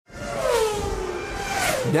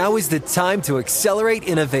Now is the time to accelerate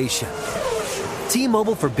innovation.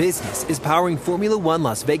 T-Mobile for Business is powering Formula One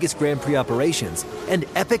Las Vegas Grand Prix operations and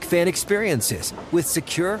epic fan experiences with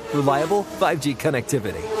secure, reliable 5G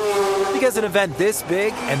connectivity. Because an event this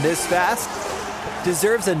big and this fast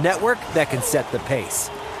deserves a network that can set the pace.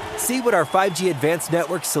 See what our 5G advanced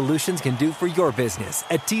network solutions can do for your business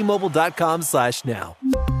at T-Mobile.com/now.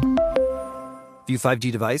 View 5G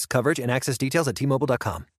device coverage and access details at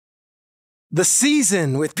T-Mobile.com. The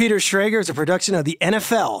Season with Peter Schrager is a production of the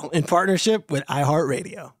NFL in partnership with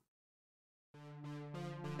iHeartRadio.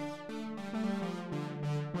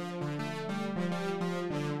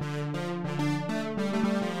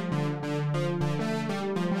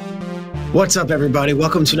 What's up, everybody?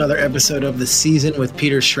 Welcome to another episode of The Season with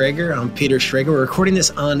Peter Schrager. I'm Peter Schrager. We're recording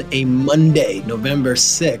this on a Monday, November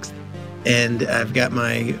 6th. And I've got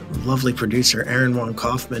my lovely producer, Aaron Von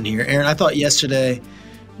Kaufman, here. Aaron, I thought yesterday,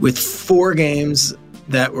 with 4 games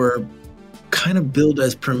that were kind of billed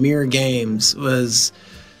as premier games, was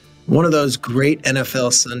one of those great NFL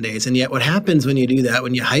Sundays. And yet what happens when you do that,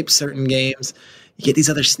 when you hype certain games, you get these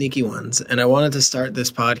other sneaky ones. And I wanted to start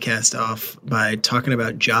this podcast off by talking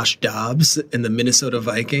about Josh Dobbs and the Minnesota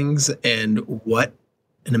Vikings and what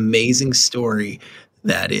an amazing story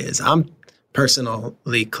that is. I'm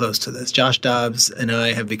personally close to this. Josh Dobbs and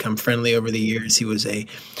I have become friendly over the years. He was a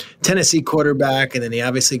Tennessee quarterback, and then he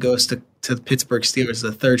obviously goes to the Pittsburgh Steelers as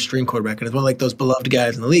the third string quarterback, and it's one of like those beloved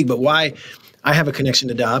guys in the league. But why I have a connection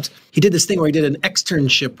to Dobbs, he did this thing where he did an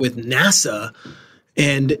externship with NASA,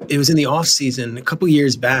 and it was in the off season a couple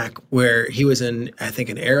years back where he was in, I think,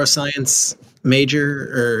 an aeroscience major,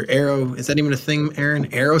 or aero, is that even a thing, Aaron?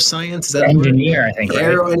 Aeroscience? Is that engineer, I think, right?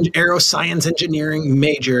 Aeroscience engineering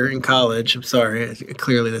major in college. I'm sorry.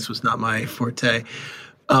 Clearly this was not my forte.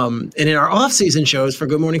 And in our off-season shows for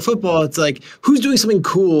Good Morning Football, it's like, who's doing something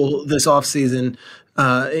cool this off-season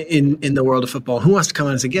in the world of football? Who wants to come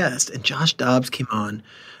on as a guest? And Josh Dobbs came on,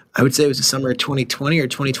 I would say it was the summer of 2020 or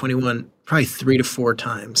 2021, probably 3 to 4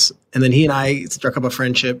 times. And then he and I struck up a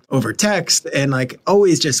friendship over text and like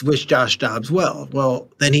always just wish Josh Dobbs well. Well,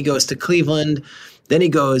 then he goes to Cleveland. Then he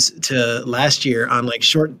goes to last year on like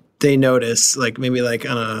short day notice, like maybe like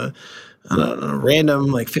on a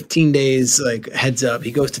random like 15 days like heads up.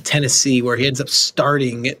 He goes to Tennessee where he ends up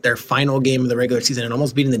starting their final game of the regular season and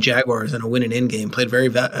almost beating the Jaguars in a win-and-in game. Played very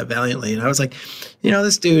valiantly. And I was like, you know,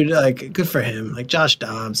 this dude, like, good for him. Like Josh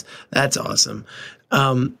Dobbs, that's awesome.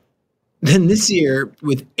 Then this year,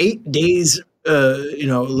 with 8 days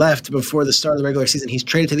left before the start of the regular season, he's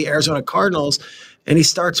traded to the Arizona Cardinals, and he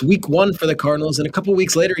starts week 1 for the Cardinals. And a couple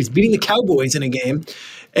weeks later, he's beating the Cowboys in a game.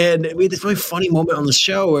 And we had this really funny moment on the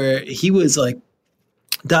show where he was like,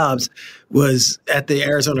 Dobbs was at the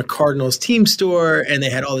Arizona Cardinals team store, and they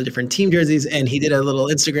had all the different team jerseys. And he did a little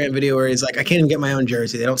Instagram video where he's like, I can't even get my own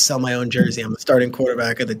jersey. They don't sell my own jersey. I'm the starting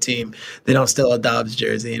quarterback of the team. They don't sell a Dobbs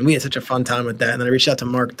jersey. And we had such a fun time with that. And then I reached out to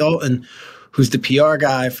Mark Dalton, who's the PR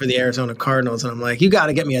guy for the Arizona Cardinals. And I'm like, you got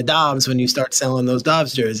to get me a Dobbs when you start selling those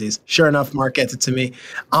Dobbs jerseys. Sure enough, Mark gets it to me.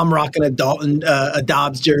 I'm rocking a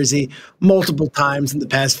Dobbs jersey multiple times in the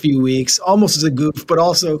past few weeks, almost as a goof, but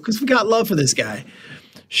also because we got love for this guy.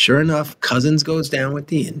 Sure enough, Cousins goes down with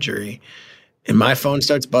the injury. And my phone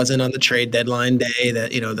starts buzzing on the trade deadline day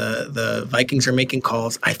that, you know, the Vikings are making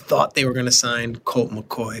calls. I thought they were going to sign Colt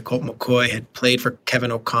McCoy. Colt McCoy had played for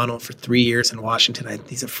Kevin O'Connell for 3 years in Washington.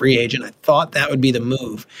 He's a free agent. I thought that would be the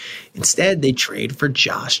move. Instead, they trade for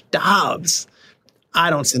Josh Dobbs. I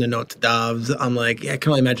don't send a note to Dobbs. I'm like, I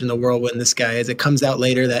can only imagine the whirlwind this guy is. It comes out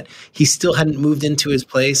later that he still hadn't moved into his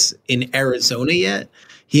place in Arizona yet.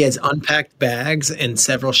 He has unpacked bags and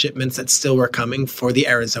several shipments that still were coming for the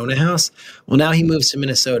Arizona house. Well, now he moves to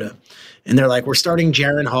Minnesota. And they're like, we're starting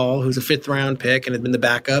Jaron Hall, who's a 5th-round pick and had been the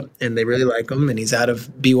backup, and they really like him, and he's out of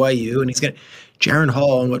BYU. And he's got Jaron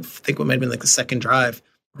Hall on what might have been like the second drive,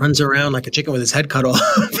 runs around like a chicken with his head cut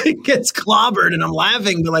off. He gets clobbered, and I'm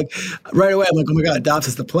laughing. But like right away, I'm like, oh, my God, Dobbs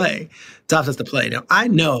has to play. Dobbs has to play. Now, I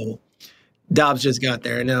know Dobbs just got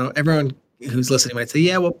there. Now, everyone who's listening might say,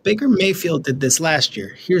 yeah, well, Baker Mayfield did this last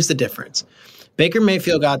year. Here's the difference. Baker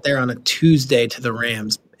Mayfield got there on a Tuesday to the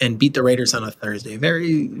Rams and beat the Raiders on a Thursday.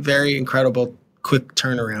 Very, very incredible, quick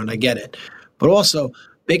turnaround. I get it. But also,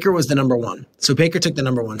 Baker was the number 1. So Baker took the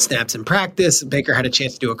number 1 snaps in practice. Baker had a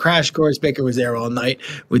chance to do a crash course. Baker was there all night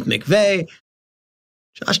with McVay.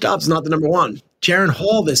 Josh Dobbs is not the number 1. Jaron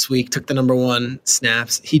Hall this week took the number 1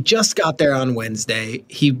 snaps. He just got there on Wednesday.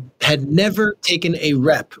 He had never taken a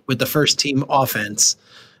rep with the first team offense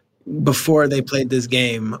before they played this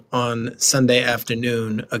game on Sunday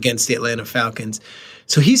afternoon against the Atlanta Falcons.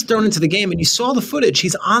 So he's thrown into the game, and you saw the footage.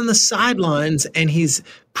 He's on the sidelines, and he's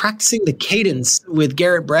practicing the cadence with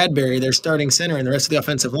Garrett Bradbury, their starting center, and the rest of the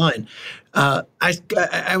offensive line.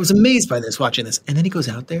 I was amazed by this, watching this. And then he goes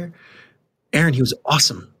out there. Aaron, he was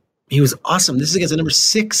awesome. He was awesome. This is against the number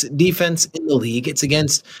 6 defense in the league. It's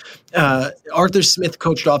against Arthur Smith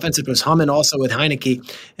coached offense. It was humming also with Heineke.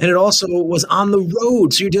 And it also was on the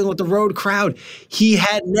road. So you're dealing with the road crowd. He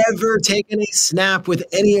had never taken a snap with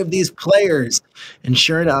any of these players. And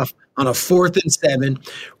sure enough, on a 4th and 7,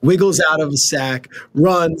 wiggles out of a sack,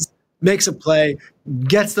 runs, makes a play,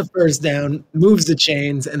 gets the first down, moves the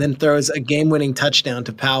chains, and then throws a game-winning touchdown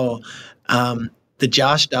to Powell. The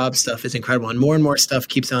Josh Dobbs stuff is incredible, and more stuff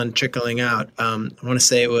keeps on trickling out. I want to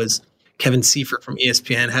say it was Kevin Seifert from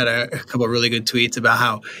ESPN had a couple of really good tweets about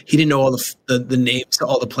how he didn't know all the names to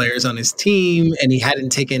all the players on his team, and he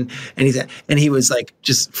hadn't taken and he was like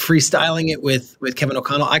just freestyling it with Kevin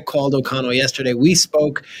O'Connell. I called O'Connell yesterday. We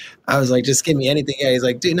spoke. I was like, just give me anything. Yeah, he's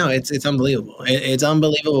like, dude, no, it's unbelievable. It's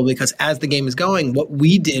unbelievable because as the game is going, what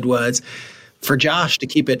we did was, for Josh, to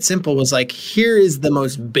keep it simple, was like, here is the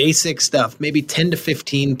most basic stuff, maybe 10 to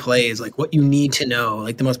 15 plays, like what you need to know,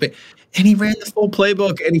 like the most basic. And he ran the full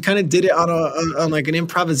playbook, and he kind of did it on like an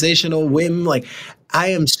improvisational whim. Like, I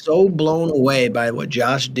am so blown away by what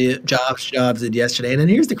Josh Dobbs did yesterday. And then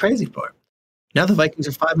here's the crazy part. Now the Vikings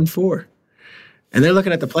are 5-4, and they're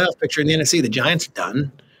looking at the playoff picture in the NFC. The Giants are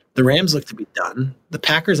done. The Rams look to be done. The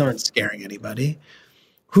Packers aren't scaring anybody.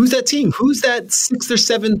 Who's that team? Who's that 6th or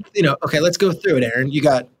 7th? Okay, let's go through it, Aaron. You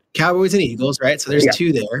got Cowboys and Eagles, right? So there's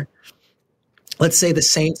 2 there. Let's say the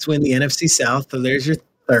Saints win the NFC South, so there's your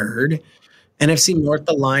 3rd. NFC North,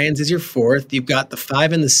 the Lions is your 4th. You've got the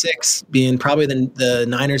 5 and the 6 being probably the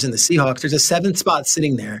Niners and the Seahawks. There's a 7th spot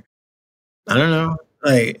sitting there. I don't know.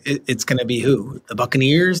 Like, it's going to be who? The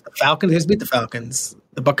Buccaneers? The Falcons? Who's beat the Falcons?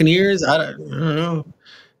 The Buccaneers? I don't know.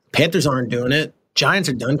 Panthers aren't doing it. Giants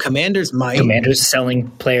are done. Commanders might. Commanders selling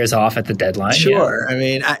players off at the deadline. Sure. Yeah. I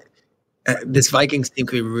mean, this Vikings team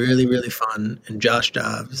could be really, really fun, and Josh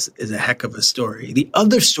Dobbs is a heck of a story. The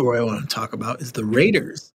other story I want to talk about is the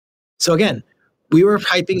Raiders. So again, we were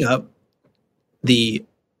hyping up the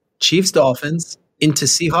Chiefs-Dolphins into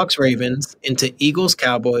Seahawks-Ravens, into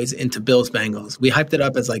Eagles-Cowboys, into Bills-Bengals. We hyped it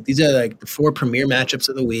up as like, these are like the 4 premier matchups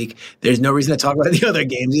of the week. There's no reason to talk about the other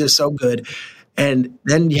games. These are so good. And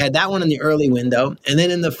then you had that one in the early window. And then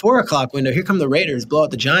in the 4 o'clock window, here come the Raiders, blow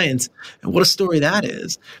out the Giants. And what a story that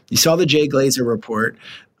is. You saw the Jay Glazer report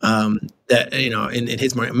that, in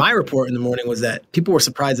his morning. My report in the morning was that people were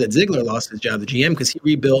surprised that Ziegler lost his job, the GM, because he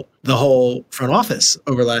rebuilt the whole front office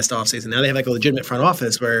over last offseason. Now they have like a legitimate front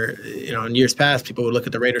office where, in years past, people would look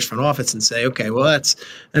at the Raiders front office and say, okay, well,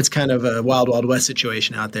 that's kind of a wild, wild west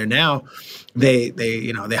situation out there. Now they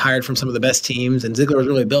hired from some of the best teams, and Ziegler was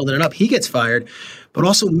really building it up. He gets fired. But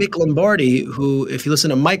also Mick Lombardi, who, if you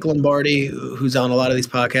listen to Mike Lombardi, who's on a lot of these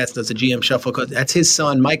podcasts, does the GM shuffle, that's his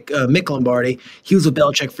son, Mick Lombardi. He was with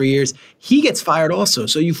Belichick for years. He gets fired also.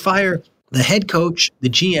 So you fire the head coach, the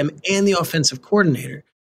GM, and the offensive coordinator.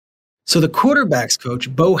 So the quarterback's coach,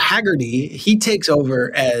 Bo Haggerty, he takes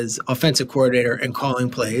over as offensive coordinator and calling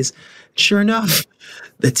plays. Sure enough,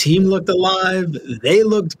 the team looked alive. They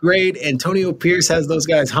looked great. Antonio Pierce has those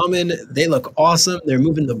guys humming. They look awesome. They're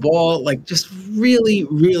moving the ball. Like, just really,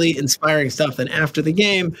 really inspiring stuff. And after the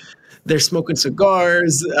game, they're smoking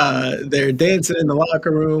cigars. They're dancing in the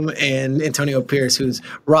locker room. And Antonio Pierce, who's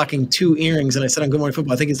rocking 2 earrings, and I said on Good Morning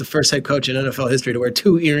Football, I think he's the first head coach in NFL history to wear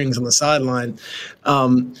 2 earrings on the sideline.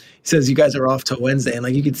 He says, you guys are off till Wednesday. And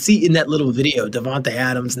like, you could see in that little video, Devontae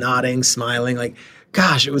Adams nodding, smiling, like,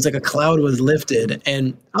 gosh, it was like a cloud was lifted.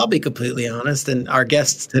 And I'll be completely honest, and our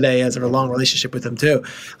guests today has a long relationship with him too.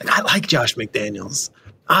 Like, I like Josh McDaniels.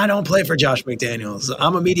 I don't play for Josh McDaniels.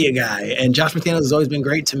 I'm a media guy, and Josh McDaniels has always been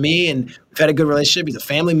great to me, and we've had a good relationship. He's a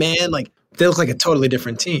family man. Like, they look like a totally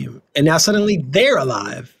different team. And now suddenly they're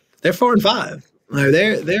alive. They're 4-5.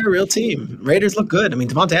 They're a real team. Raiders look good. I mean,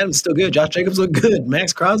 Devontae Adams is still good. Josh Jacobs look good.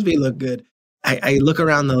 Max Crosby look good. I look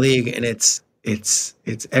around the league, and it's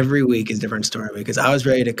every week is a different story, because I was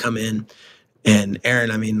ready to come in, and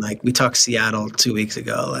Aaron, I mean, like, we talked Seattle 2 weeks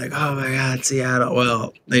ago, like, oh my God, Seattle.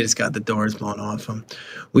 Well, they just got the doors blown off them.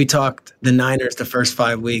 We talked the Niners the first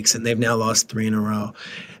 5 weeks, and they've now lost 3 in a row.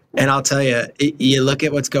 And I'll tell you, you look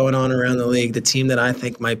at what's going on around the league, the team that I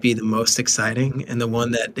think might be the most exciting and the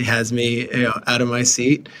one that has me out of my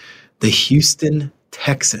seat, the Houston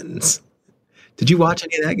Texans. Did you watch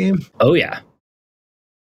any of that game? Oh, yeah.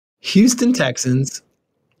 Houston Texans,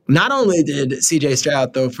 not only did C.J.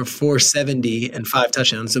 Stroud throw for 470 and 5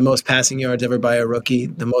 touchdowns, the most passing yards ever by a rookie,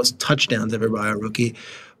 the most touchdowns ever by a rookie,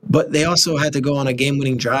 But they also had to go on a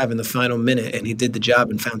game-winning drive in the final minute, and he did the job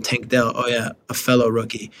and found Tank Dell, a fellow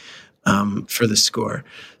rookie, for the score.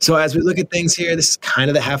 So as we look at things here, this is kind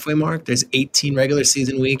of the halfway mark. There's 18 regular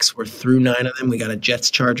season weeks. We're through 9 of them. We got a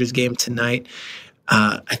Jets-Chargers game tonight.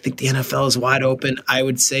 I think the NFL is wide open. I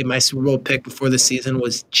would say my Super Bowl pick before the season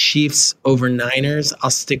was Chiefs over Niners. I'll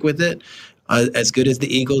stick with it. As good as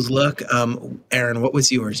the Eagles look. Aaron, what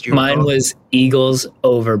was yours? Mine was Eagles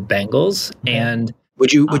over Bengals. And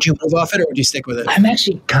would you move off it or would you stick with it? I'm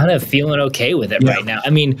actually kind of feeling okay with it right now. I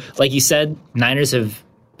mean, like you said, Niners have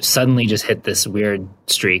suddenly just hit this weird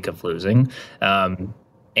streak of losing. And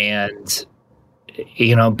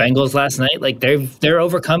Bengals last night, like they're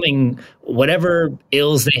overcoming whatever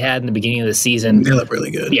ills they had in the beginning of the season. They look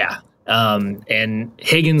really good. Yeah. And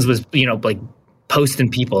Higgins was, posting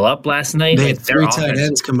people up last night. They had 3 tight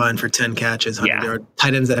ends combined for 10 catches. There are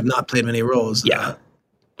tight ends that have not played many roles. Yeah.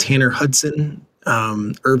 Tanner Hudson,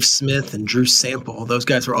 Irv Smith, and Drew Sample. Those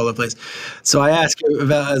guys were all over the place. So I ask you,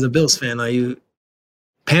 about, as a Bills fan, are you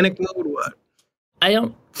panic mode? What? I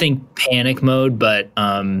don't think panic mode, but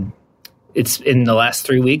it's in the last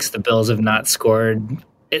 3 weeks, the Bills have not scored.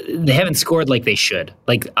 They haven't scored like they should.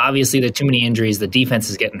 Like, obviously, there are too many injuries. The defense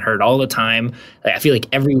is getting hurt all the time. Like, I feel like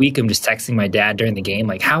every week I'm just texting my dad during the game,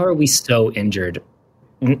 like, how are we so injured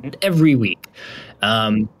every week?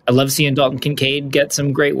 I love seeing Dalton Kincaid get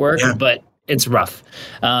some great work, but it's rough.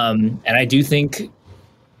 And I do think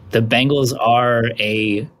the Bengals are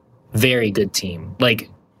a very good team. Like,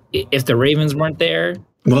 if the Ravens weren't there.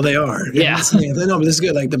 Well, they are. Yeah. No, but this is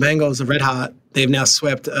good. Like, the Bengals are red hot. They've now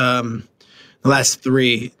swept the last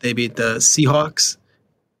 3. They beat the Seahawks,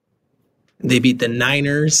 they beat the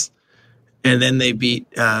Niners, and then they beat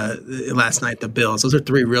last night the Bills. Those are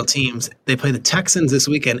 3 real teams. They play the Texans this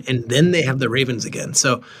weekend, and then they have the Ravens again.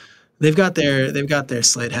 So they've got their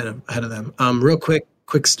slate ahead of them. Real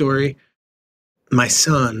quick story. My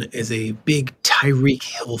son is a big Tyreek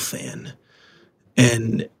Hill fan,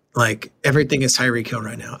 and like everything is Tyreek Hill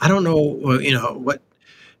right now. I don't know, what.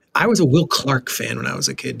 I was a Will Clark fan when I was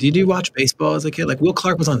a kid. Did you watch baseball as a kid? Like, Will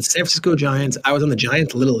Clark was on the San Francisco Giants. I was on the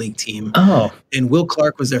Giants Little League team. Oh. And Will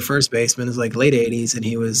Clark was their first baseman. It was like late 80s, and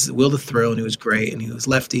he was Will the Thrill, and he was great, and he was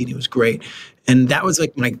lefty, and he was great. And that was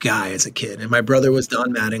like my guy as a kid. And my brother was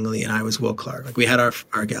Don Mattingly, and I was Will Clark. Like, we had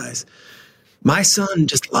our guys. My son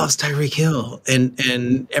just loves Tyreek Hill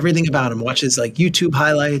and everything about him. Watches like YouTube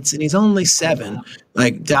highlights, and he's only 7,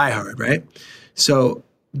 like diehard, right? So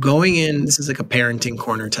going in, this is like a parenting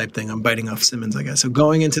corner type thing. I'm biting off Simmons, I guess. So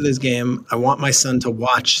going into this game, I want my son to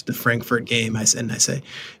watch the Frankfurt game. I say,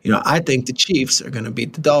 I think the Chiefs are going to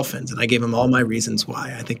beat the Dolphins. And I gave him all my reasons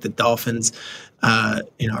why. I think the Dolphins, are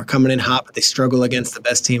coming in hot, but they struggle against the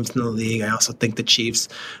best teams in the league. I also think the Chiefs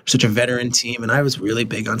are such a veteran team. And I was really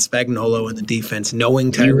big on Spagnuolo and the defense, knowing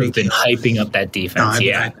Tyreek. You've been hyping up that defense.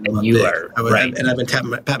 And you are right. And I've been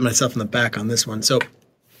patting myself on the back on this one. So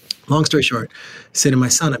long story short, I say to my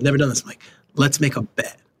son, I've never done this. I'm like, let's make a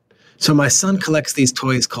bet. So my son collects these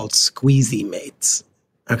toys called Squeezy Mates.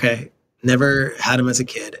 Okay. Never had them as a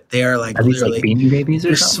kid. They are like, are these like Beanie Babies or something?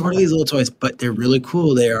 They're sort of these little toys, but they're really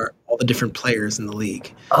cool. They are all the different players in the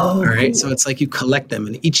league. Oh, all right. Cool. So it's like you collect them,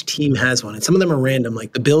 and each team has one. And some of them are random.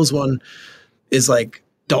 Like the Bills one is like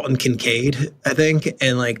Dalton Kincaid, I think.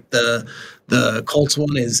 And like the Colts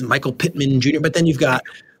one is Michael Pittman Jr. But then you've got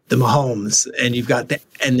the Mahomes, and you've got like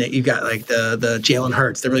the Jalen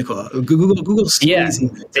Hurts. They're really cool. Google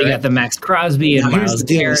Squeezy Mates. They got the Max Crosby and Myles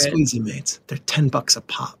Garrett. Squeezy Mates. They're $10 a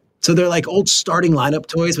pop. So they're like old starting lineup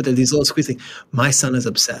toys, but they're these little squeezy. My son is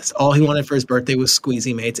obsessed. All he wanted for his birthday was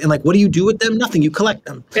Squeezy Mates. And like, what do you do with them? Nothing. You collect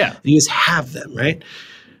them. Yeah. And you just have them, right?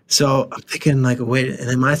 So I'm thinking like, wait. And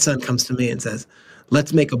then my son comes to me and says,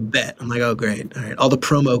 let's make a bet. I'm like, oh, great. All right. All the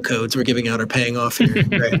promo codes we're giving out are paying off here.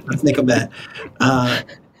 Great. Let's make a bet.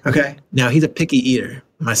 Okay. Now he's a picky eater,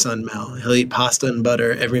 my son Mel. He'll eat pasta and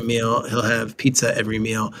butter every meal. He'll have pizza every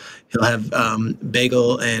meal. He'll have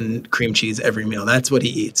bagel and cream cheese every meal. That's what he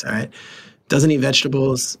eats. All right. Doesn't eat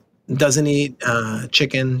vegetables. Doesn't eat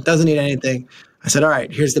chicken. Doesn't eat anything. I said, all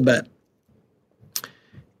right, here's the bet.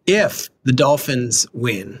 If the Dolphins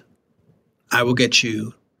win, I will get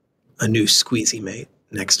you a new Squeezy Mate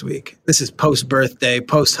next week. This is post-birthday,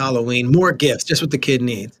 post-Halloween, more gifts, just what the kid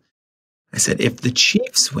needs. I said, if the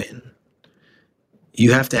Chiefs win,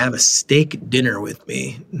 you have to have a steak dinner with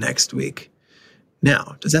me next week.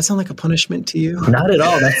 Now, does that sound like a punishment to you? Not at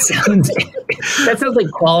all. That sounds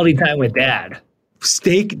like quality time with dad.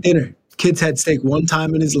 Steak dinner. Kid's had steak one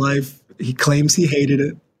time in his life. He claims he hated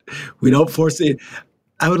it. We don't force it.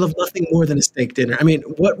 I would love nothing more than a steak dinner. I mean,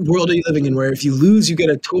 what world are you living in where if you lose, you get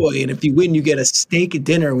a toy, and if you win, you get a steak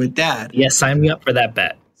dinner with dad? Yes, sign me up for that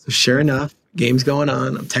bet. So sure enough, game's going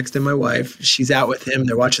on. I'm texting my wife. She's out with him.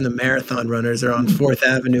 They're watching the marathon runners. They're on 4th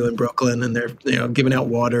Avenue in Brooklyn, and they're giving out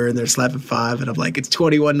water, and they're slapping 5. And I'm like, it's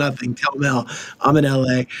 21-0. Tell Mel I'm in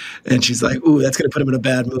LA. And she's like, ooh, that's going to put him in a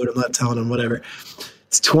bad mood. I'm not telling him, whatever.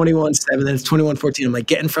 It's 21-7, then it's 21-14. I'm like,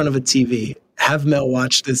 get in front of a TV. Have Mel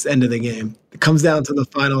watch this end of the game. It comes down to the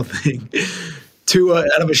final thing. Tua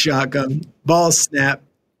out of a shotgun. Ball snap.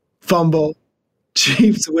 Fumble.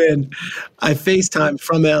 Chiefs win. I FaceTime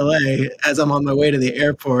from LA as I'm on my way to the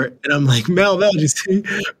airport, and I'm like, Mel, did you see?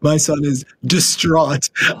 My son is distraught.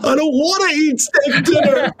 I don't want to eat steak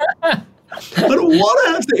dinner. I don't want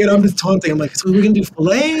to have steak. And I'm just taunting. I'm like, so we're going to do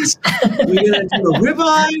fillets? We're going to do a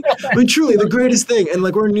ribeye? I mean, truly, the greatest thing. And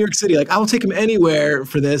like, we're in New York City. Like, I will take him anywhere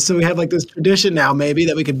for this. So we have like this tradition now, maybe,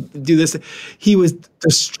 that we could do this. He was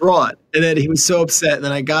distraught. And then he was so upset. And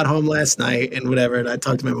then I got home last night and whatever. And I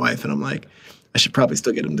talked to my wife, and I'm like, I should probably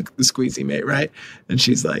still get him the squeezy mate, right? And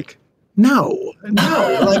she's like, no.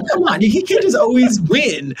 Like, come on, he can't just always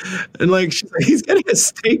win. And like, she's like, he's getting a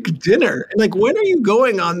steak dinner. And like, when are you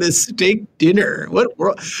going on this steak dinner? What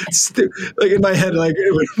world? Like in my head, like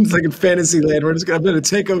it's like in fantasy land. I'm going to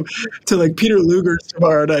take him to like Peter Luger's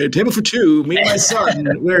tomorrow night. Table for 2. Me and my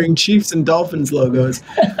son wearing Chiefs and Dolphins logos.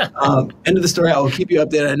 End of the story. I will keep you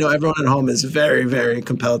updated. I know everyone at home is very, very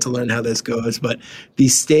compelled to learn how this goes. But the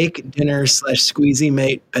steak dinner / squeezy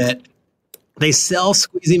mate bet. They sell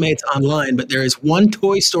squeezy mates online, but there is one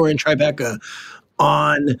toy store in Tribeca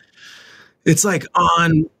on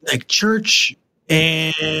Church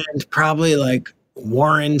and probably like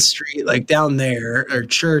Warren Street, like down there, or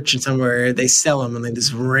Church and somewhere. They sell them in like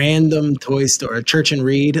this random toy store, Church and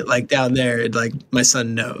Reed, like down there. Like my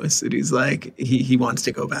son knows, and he's like he wants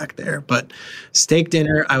to go back there. But steak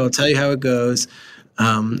dinner, I will tell you how it goes.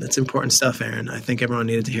 It's important stuff, Aaron. I think everyone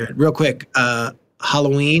needed to hear it. Real quick,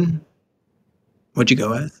 Halloween. What'd you go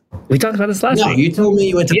with? We talked about this last week. No, you told me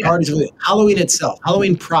you went to parties with Halloween itself.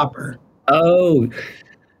 Halloween proper. Oh,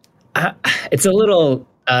 it's a little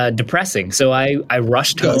depressing. So I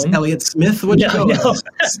rushed home. Elliott Smith? What'd you go with?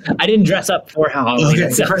 I didn't dress up for Halloween.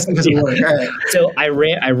 Okay, depressing because of work. All right. So I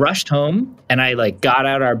rushed home, and I like got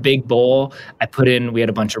out our big bowl. We had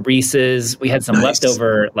a bunch of Reese's. We had some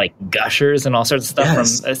leftover like Gushers and all sorts of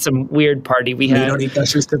stuff from some weird party we had. You don't eat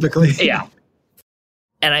Gushers typically? Yeah.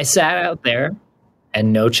 And I sat out there,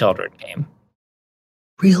 and no children came.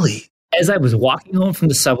 Really? As I was walking home from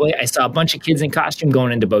the subway, I saw a bunch of kids in costume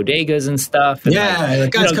going into bodegas and stuff. And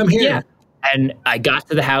guys, come here. Yeah. And I got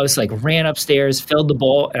to the house, like ran upstairs, filled the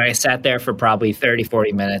bowl, and I sat there for probably 30,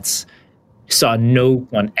 40 minutes. Saw no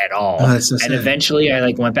one at all. Oh, that's so sad. And eventually I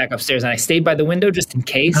like went back upstairs, and I stayed by the window just in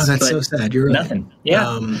case. Oh, that's so sad. You're right. Nothing.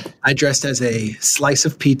 Yeah. I dressed as a slice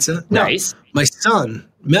of pizza. Nice. No, my son,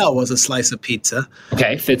 Mel, was a slice of pizza.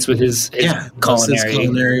 Okay. Fits with his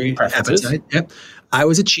culinary appetite. Yep. I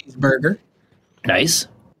was a cheeseburger. Nice.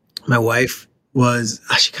 My wife was,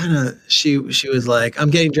 she was like, I'm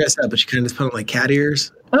getting dressed up, but she kind of just put on like cat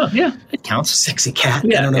ears. Oh, yeah. It counts. Sexy cat.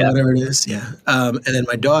 Yeah, I don't know, whatever it is. Yeah. And then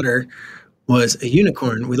my daughter was a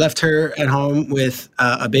unicorn. We left her at home with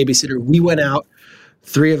a babysitter. We went out,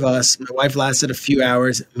 3 of us. My wife lasted a few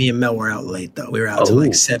hours. Me and Mel were out late, though. We were out till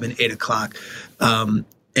like 7, 8 o'clock. And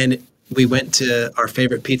we went to our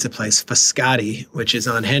favorite pizza place, Foscati, which is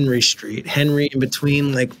on Henry Street. Henry in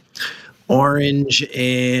between like Orange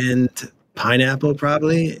and Pineapple,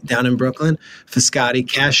 probably, down in Brooklyn. Foscati,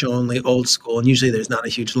 cash only, old school. And usually there's not a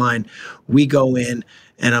huge line. We go in,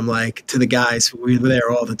 and I'm like, to the guys, we were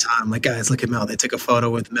there all the time, like, guys, look at Mel. They took a photo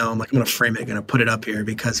with Mel. I'm like, I'm going to frame it, I'm going to put it up here,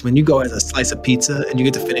 because when you go as a slice of pizza and you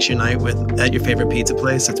get to finish your night at your favorite pizza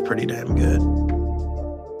place, that's pretty damn good.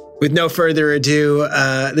 With no further ado,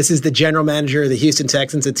 this is the general manager of the Houston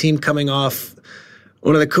Texans, a team coming off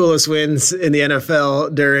one of the coolest wins in the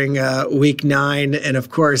NFL during Week 9, and of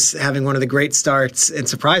course, having one of the great starts and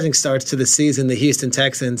surprising starts to the season, the Houston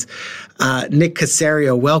Texans. Nick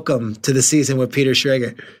Caserio, welcome to the season with Peter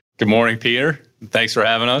Schrager. Good morning, Peter. Thanks for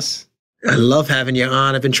having us. I love having you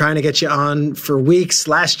on. I've been trying to get you on for weeks.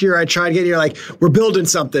 Last year, I tried getting you, like, we're building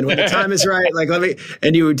something. When the time is right, like,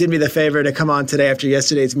 and you did me the favor to come on today after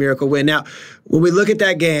yesterday's miracle win. Now, when we look at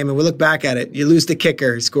that game and we look back at it, you lose the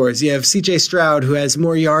kicker scores. You have C.J. Stroud, who has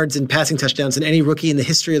more yards and passing touchdowns than any rookie in the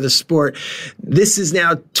history of the sport. This is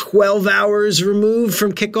now 12 hours removed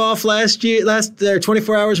from kickoff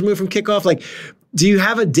 24 hours removed from kickoff. Like, do you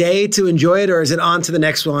have a day to enjoy it, or is it on to the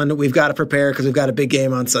next one? We've got to prepare because we've got a big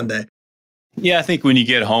game on Sunday. Yeah, I think when you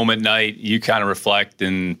get home at night, you kind of reflect,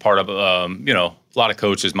 and part of, a lot of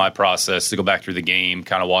coaches, my process to go back through the game,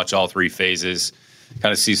 kind of watch all 3 phases,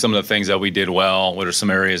 kind of see some of the things that we did well, what are some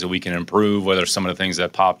areas that we can improve, what are some of the things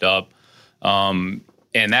that popped up.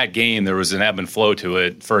 in that game, there was an ebb and flow to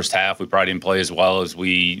it. First half, we probably didn't play as well as we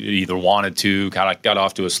either wanted to, kind of got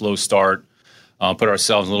off to a slow start, put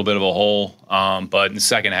ourselves in a little bit of a hole. But in the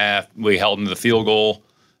second half, we held into the field goal,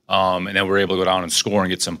 and then we were able to go down and score and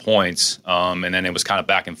get some points. And then it was kind of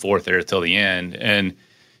back and forth there till the end. And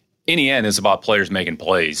in the end, it's about players making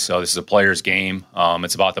plays. So this is a players' game.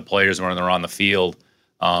 It's about the players when they're on the field.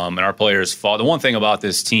 And our players fought. The one thing about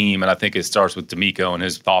this team, and I think it starts with D'Amico and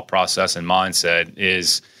his thought process and mindset,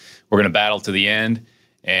 is we're going to battle to the end,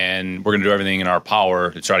 and we're going to do everything in our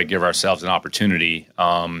power to try to give ourselves an opportunity.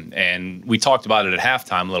 And we talked about it at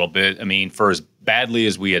halftime a little bit. I mean, for as badly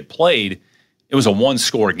as we had played, it was a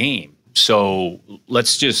one-score game. So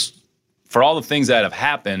let's just, for all the things that have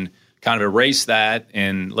happened, kind of erase that,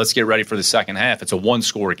 and let's get ready for the second half. It's a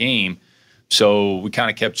one-score game. So we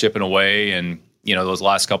kind of kept chipping away, and those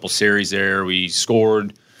last couple series there, we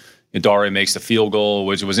scored. Dario makes the field goal,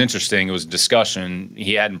 which was interesting. It was a discussion.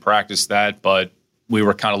 He hadn't practiced that, but we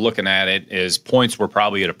were kind of looking at it as points were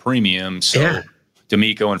probably at a premium. So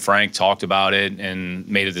D'Amico and Frank talked about it and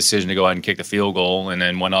made a decision to go ahead and kick the field goal, and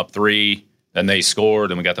then went up 3. Then they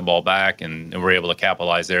scored, and we got the ball back, and were able to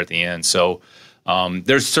capitalize there at the end. So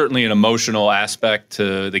there's certainly an emotional aspect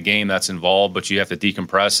to the game that's involved, but you have to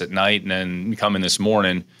decompress at night, and then come in this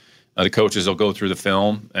morning. The coaches will go through the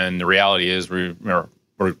film, and the reality is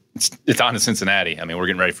it's on to Cincinnati. I mean, we're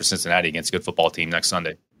getting ready for Cincinnati against a good football team next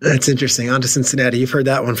Sunday. That's interesting. On to Cincinnati. You've heard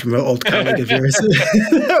that one from an old colleague of yours.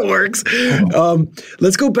 That works.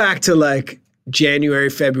 Let's go back to January,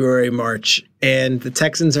 February, March. And the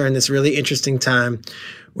Texans are in this really interesting time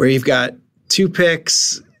where you've got 2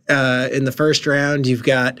 picks in the first round. You've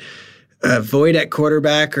got void at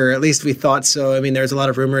quarterback, or at least we thought so. I mean, there's a lot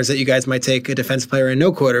of rumors that you guys might take a defense player and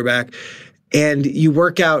no quarterback, and you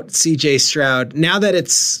work out C.J. Stroud. Now that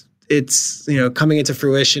it's coming into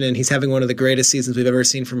fruition, and he's having one of the greatest seasons we've ever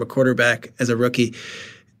seen from a quarterback as a rookie.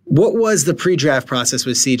 What was the pre-draft process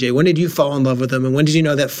with C.J.? When did you fall in love with him, and when did you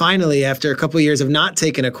know that finally, after a couple of years of not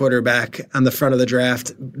taking a quarterback on the front of the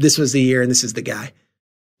draft, this was the year and this is the guy?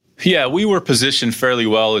 Yeah, we were positioned fairly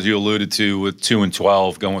well, as you alluded to, with 2 and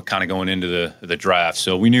 12 going into the draft.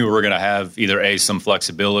 So we knew we were going to have either some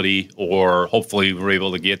flexibility, or hopefully we were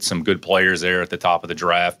able to get some good players there at the top of the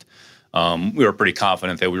draft. We were pretty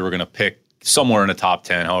confident that we were going to pick somewhere in the top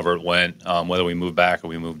 10, however it went, whether we moved back or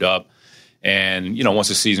we moved up. And once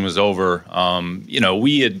the season was over,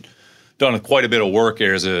 we had done quite a bit of work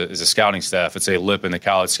there as a scouting staff. I'd say Lip and the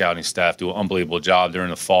college scouting staff do an unbelievable job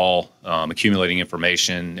during the fall, accumulating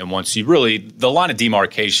information. And once the line of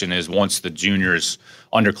demarcation is once the juniors,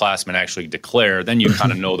 underclassmen actually declare, then you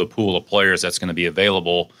kind of know the pool of players that's going to be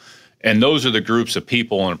available. And those are the groups of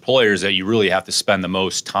people and players that you really have to spend the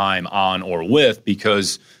most time on or with,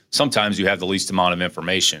 because sometimes you have the least amount of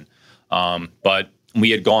information. But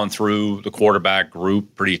we had gone through the quarterback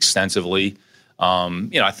group pretty extensively.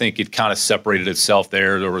 I think it kind of separated itself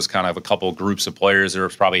there. There was kind of a couple of groups of players. There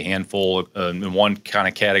was probably a handful in one kind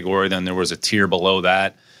of category. Then there was a tier below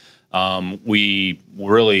that. We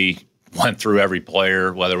really went through every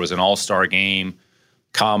player, whether it was an all-star game,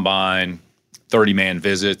 combine, 30-man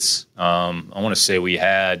visits. I want to say we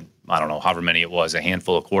had, I don't know, however many it was, a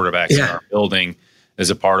handful of quarterbacks in our building as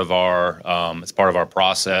a part of our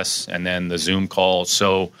process, and then the Zoom calls.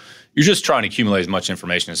 So you're just trying to accumulate as much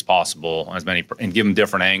information as possible, and give them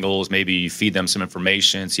different angles. Maybe you feed them some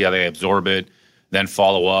information, see how they absorb it, then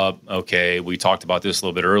follow up. Okay, we talked about this a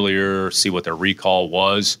little bit earlier, see what their recall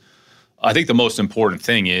was. I think the most important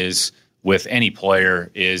thing is with any player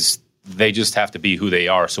is they just have to be who they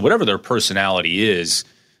are. So whatever their personality is,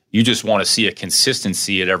 you just want to see a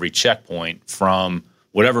consistency at every checkpoint from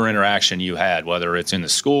whatever interaction you had, whether it's in the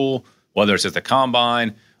school, whether it's at the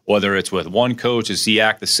combine, whether it's with one coach. Does he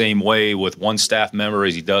act the same way with one staff member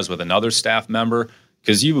as he does with another staff member?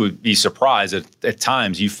 Because you would be surprised at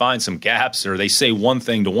times you find some gaps, or they say one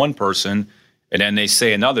thing to one person and then they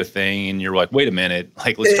say another thing, and you're like, wait a minute,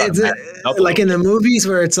 let's try to match it up like in the movies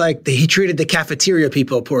where it's like he treated the cafeteria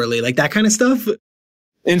people poorly, like that kind of stuff.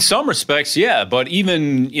 In some respects, yeah. But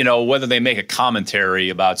even, whether they make a commentary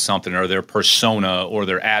about something, or their persona or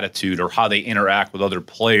their attitude, or how they interact with other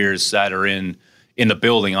players that are in the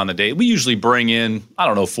building on the day. We usually bring in,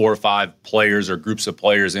 4 or 5 players or groups of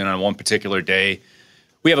players in on one particular day.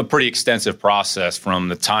 We have a pretty extensive process from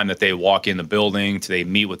the time that they walk in the building to they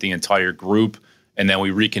meet with the entire group. And then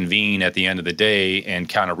we reconvene at the end of the day and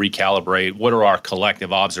kind of recalibrate what are our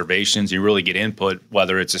collective observations. You really get input,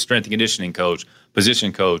 whether it's a strength and conditioning coach,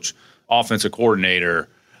 position coach, offensive coordinator,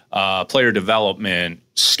 player development,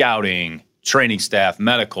 scouting, training staff,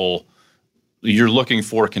 medical. you're looking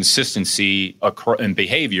for consistency in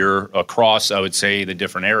behavior across, I would say, the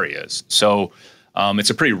different areas. So it's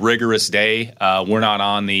a pretty rigorous day. We're not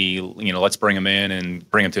on the, let's bring them in and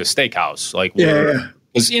bring them to a steakhouse.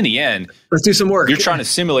 Because in the end, let's do some work. You're trying to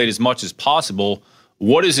simulate as much as possible.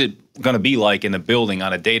 What is it going to be like in the building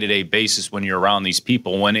on a day-to-day basis when you're around these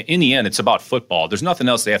people? When in the end, it's about football. There's nothing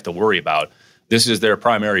else they have to worry about. This is their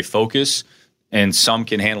primary focus, and some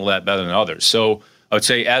can handle that better than others. So I would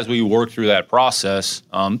say as we work through that process,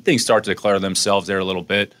 things start to declare themselves there a little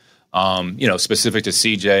bit. Specific to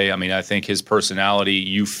CJ, I mean, I think his personality,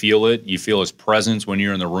 you feel it. You feel his presence when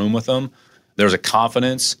you're in the room with him. There's a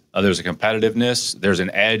confidence. There's a competitiveness. There's an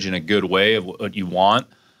edge in a good way of what you want.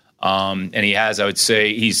 And he has, I would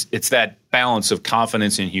say, it's that balance of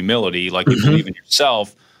confidence and humility, like you believe in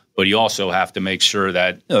yourself, but you also have to make sure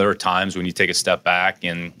that there are times when you take a step back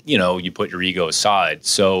and, you put your ego aside.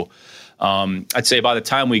 So I'd say by the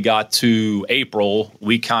time we got to April,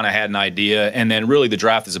 we kind of had an idea. And then really the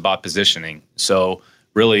draft is about positioning. So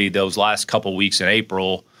really those last couple weeks in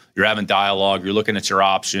April, you're having dialogue, you're looking at your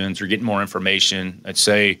options, you're getting more information. I'd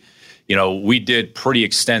say, we did pretty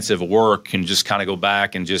extensive work and just kind of go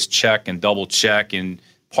back and just check and double check. And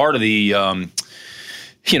part of the,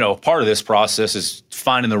 part of this process is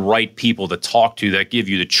finding the right people to talk to that give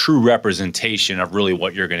you the true representation of really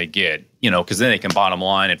what you're going to get, because then they can bottom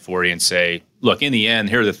line it for you and say, look, in the end,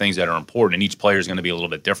 here are the things that are important, and each player is going to be a little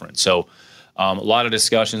bit different. So a lot of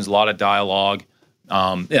discussions, a lot of dialogue.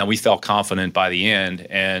 We felt confident by the end,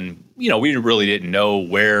 and, we really didn't know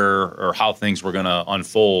where or how things were going to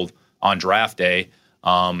unfold on draft day.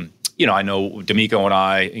 I know D'Amico and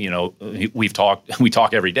I, we talk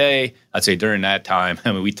every day. I'd say during that time,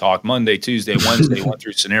 we talked Monday, Tuesday, Wednesday, went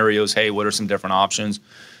through scenarios. Hey, what are some different options?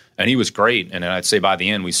 And he was great. And then I'd say by the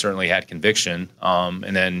end, we certainly had conviction.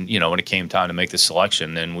 And then, when it came time to make the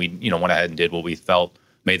selection, then we, went ahead and did what we felt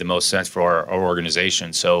made the most sense for our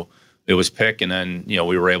organization. So it was pick. And then,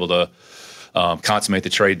 we were able to consummate the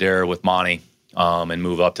trade there with Monty and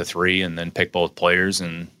move up to 3 and then pick both players.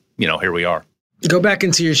 And, here we are. Go back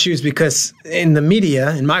into your shoes, because in the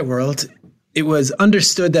media, in my world, it was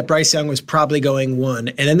understood that Bryce Young was probably going 1.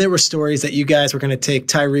 And then there were stories that you guys were going to take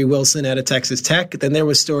Tyree Wilson out of Texas Tech. Then there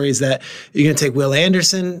was stories that you're going to take Will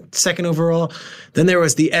Anderson 2nd overall. Then there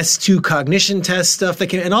was the S2 cognition test stuff that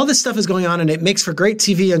came, and all this stuff is going on, and it makes for great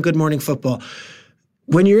TV on Good Morning Football.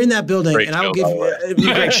 When you're in that building, great and I will give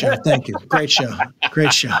you great show. Thank you. Great show.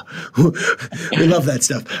 Great show. We love that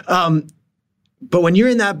stuff. But when you're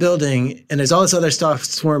in that building and there's all this other stuff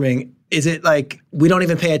swarming, is it like we don't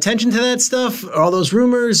even pay attention to that stuff, all those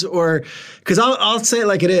rumors? Or because I'll say it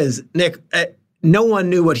like it is, Nick, no one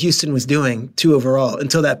knew what Houston was doing 2 overall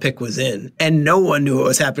until that pick was in. And no one knew what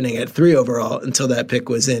was happening at 3 overall until that pick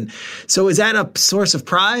was in. So is that a source of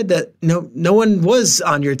pride that no one was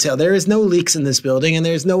on your tail? There is no leaks in this building and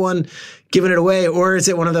there's no one giving it away. Or is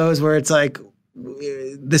it one of those where it's like,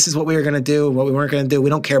 this is what we were going to do, what we weren't going to do. We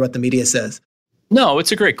don't care what the media says. No,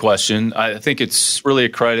 it's a great question. I think it's really a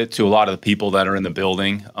credit to a lot of the people that are in the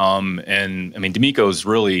building. And I mean, D'Amico's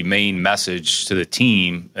really main message to the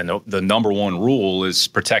team and the number one rule is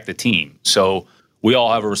protect the team. So we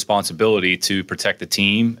all have a responsibility to protect the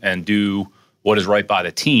team and do what is right by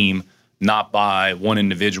the team, not by one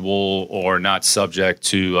individual or not subject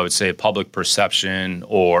to, I would say, public perception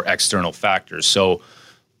or external factors. So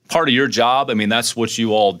part of your job, I mean, that's what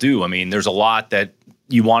you all do. I mean, there's a lot that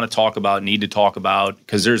you want to talk about, need to talk about,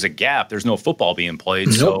 because there's a gap. There's no football being played.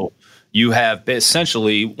 Nope. So you have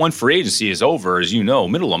essentially, when free agency is over, as you know,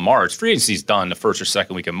 middle of March, free agency is done the 1st or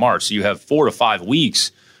 2nd week of March. So you have 4 to 5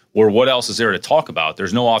 weeks where what else is there to talk about?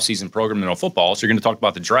 There's no offseason program, no football. So you're going to talk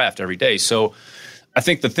about the draft every day. So I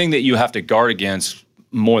think the thing that you have to guard against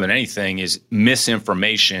more than anything is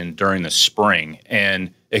misinformation during the spring.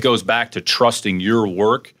 And it goes back to trusting your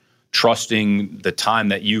work, trusting the time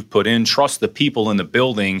that you've put in, trust the people in the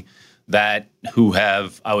building who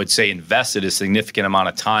have, I would say, invested a significant amount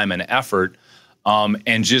of time and effort,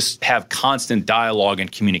 and just have constant dialogue and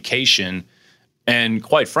communication. And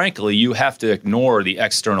quite frankly, you have to ignore the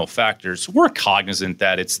external factors. We're cognizant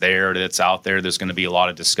that it's there, that it's out there. There's going to be a lot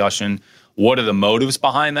of discussion. What are the motives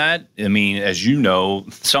behind that? I mean, as you know,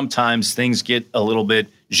 sometimes things get a little bit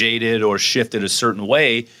jaded or shifted a certain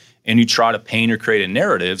way, and you try to paint or create a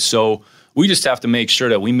narrative. So we just have to make sure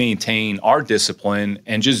that we maintain our discipline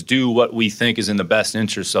and just do what we think is in the best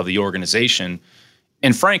interest of the organization.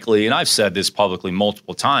 And frankly, and I've said this publicly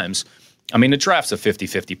multiple times, I mean, the draft's a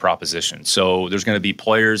 50-50 proposition. So there's going to be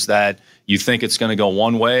players that you think it's going to go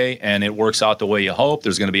one way and it works out the way you hope.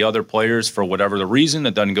 There's going to be other players, for whatever the reason,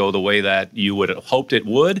 that doesn't go the way that you would have hoped it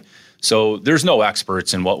would. So there's no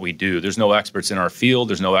experts in what we do. There's no experts in our field.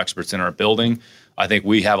 There's no experts in our building. I think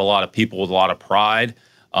we have a lot of people with a lot of pride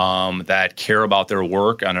that care about their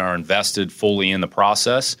work and are invested fully in the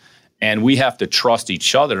process. And we have to trust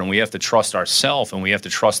each other, and we have to trust ourselves, and we have to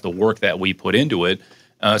trust the work that we put into it.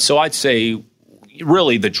 So I'd say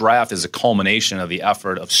really the draft is a culmination of the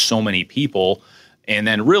effort of so many people. And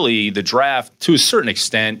then really the draft, to a certain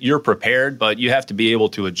extent, you're prepared, but you have to be able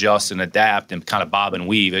to adjust and adapt and kind of bob and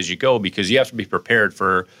weave as you go, because you have to be prepared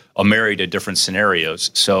for a myriad of different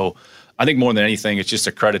scenarios. So I think more than anything, it's just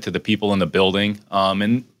a credit to the people in the building.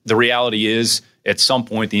 And the reality is, at some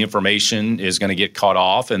point, the information is going to get cut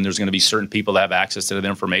off, and there's going to be certain people that have access to that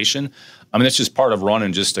information. I mean, that's just part of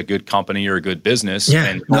running just a good company or a good business. Yeah,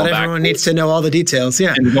 and not everyone needs to know all the details.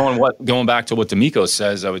 Yeah, and going back to what D'Amico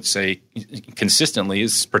says, I would say consistently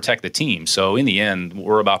is protect the team. So in the end,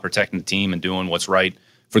 we're about protecting the team and doing what's right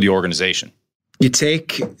for the organization. You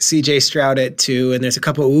take C.J. Stroud at 2, and there's a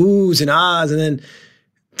couple of oohs and ahs, and then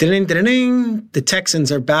the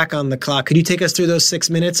Texans are back on the clock. Could you take us through those 6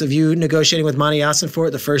 minutes of you negotiating with Monty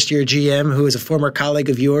Ossenfort, the first-year GM, who is a former colleague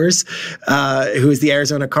of yours, who is the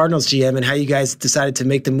Arizona Cardinals GM, and how you guys decided to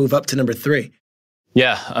make the move up to number 3?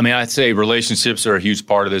 Yeah, I mean, I'd say relationships are a huge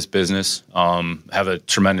part of this business. Have a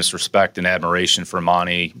tremendous respect and admiration for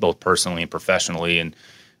Monty, both personally and professionally. And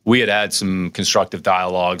we had some constructive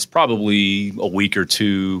dialogues, probably a week or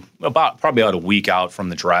two, probably about a week out from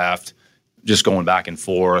the draft, just going back and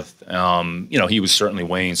forth. He was certainly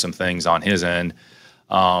weighing some things on his end.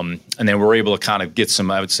 And then we're able to kind of get some,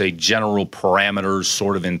 I would say, general parameters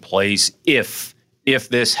sort of in place. If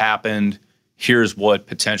this happened, here's what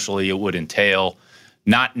potentially it would entail,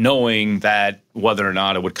 not knowing that whether or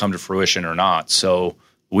not it would come to fruition or not. So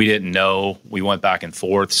we didn't know. We went back and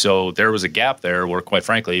forth. So there was a gap there where, quite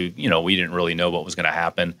frankly, we didn't really know what was going to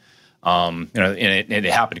happen. And it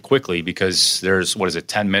happened quickly because there's,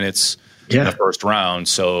 10 minutes in the first round.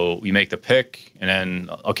 So you make the pick, and then,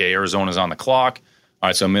 okay, Arizona's on the clock. All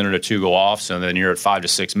right, so a minute or two go off. So then you're at 5 to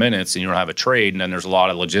 6 minutes, and you don't have a trade. And then there's a lot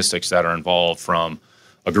of logistics that are involved, from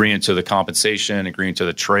agreeing to the compensation, agreeing to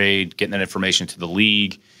the trade, getting that information to the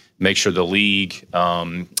league, make sure the league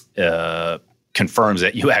confirms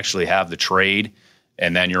that you actually have the trade,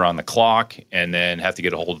 and then you're on the clock, and then have to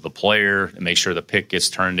get a hold of the player and make sure the pick gets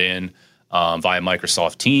turned in via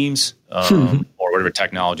Microsoft Teams or whatever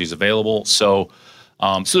technology is available. So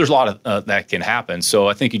there's a lot of that can happen. So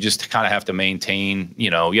I think you just kind of have to maintain,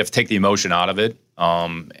 you have to take the emotion out of it.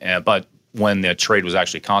 But when the trade was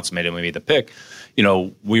actually consummated and we made the pick,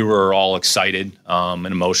 we were all excited and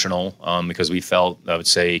emotional because we felt, I would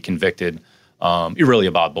say, convicted really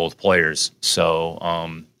about both players. So,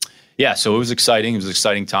 so it was exciting. It was an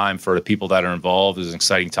exciting time for the people that are involved. It was an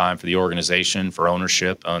exciting time for the organization, for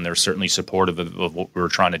ownership, and they're certainly supportive of what we were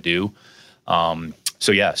trying to do. It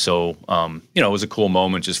was a cool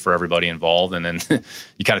moment just for everybody involved. And then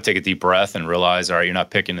you kind of take a deep breath and realize, all right, you're not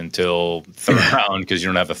picking until third round because you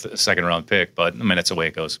don't have a second round pick. But, that's the way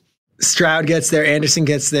it goes. Stroud gets there, Anderson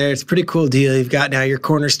gets there. It's a pretty cool deal. You've got now your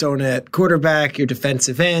cornerstone at quarterback, your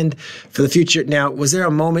defensive end for the future. Now, was there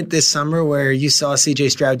a moment this summer where you saw C.J.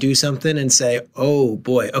 Stroud do something and say, oh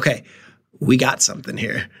boy, okay, we got something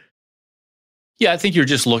here? Yeah, I think you're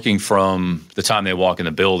just looking from the time they walk in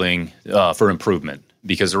the building for improvement,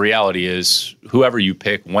 because the reality is whoever you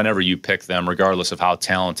pick, whenever you pick them, regardless of how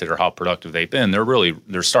talented or how productive they've been,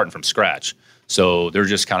 they're starting from scratch. So they're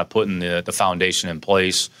just kind of putting the foundation in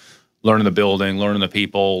place, learning the building, learning the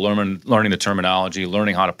people, learning the terminology,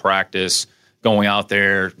 learning how to practice, going out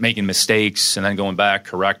there, making mistakes, and then going back,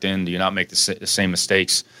 correcting. Do you not make the same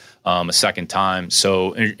mistakes a second time?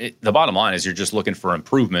 So the bottom line is you're just looking for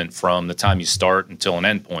improvement from the time you start until an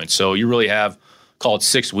end point. So you really have, call it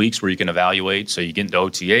 6 weeks, where you can evaluate. So you get into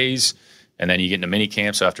OTAs, and then you get into mini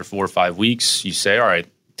camps. So after 4 or 5 weeks, you say, all right,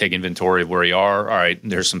 take inventory of where you are. All right,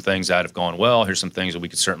 there's some things that have gone well. Here's some things that we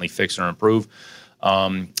could certainly fix or improve.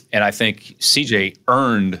 And I think CJ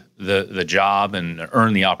earned the job and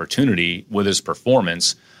earned the opportunity with his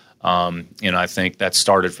performance. And I think that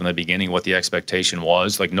started from the beginning what the expectation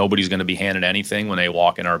was. Like, nobody's going to be handed anything when they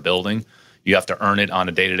walk in our building. You have to earn it on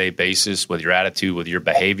a day-to-day basis with your attitude, with your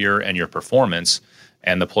behavior, and your performance.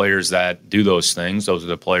 And the players that do those things, those are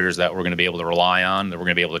the players that we're going to be able to rely on, that we're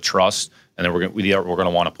going to be able to trust, and that we're going to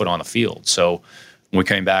want to put on the field. So when we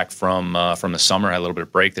came back from the summer, had a little bit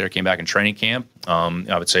of break there, came back in training camp,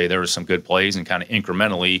 I would say there was some good plays, and kind of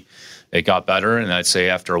incrementally it got better. And I'd say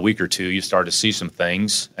after a week or two, you start to see some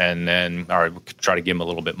things, and then, all right, we'll try to give him a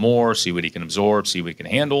little bit more, see what he can absorb, see what he can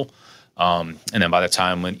handle. And then by the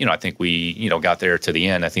time when, I think we, got there to the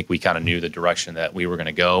end, I think we kind of knew the direction that we were going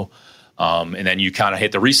to go. And then you kind of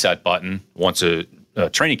hit the reset button once a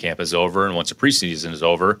training camp is over and once a preseason is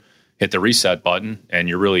over, hit the reset button, and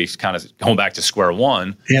you're really kind of going back to square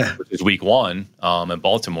one, which is week one in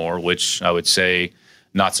Baltimore, which I would say,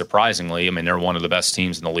 not surprisingly, I mean, they're one of the best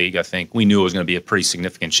teams in the league. I think we knew it was going to be a pretty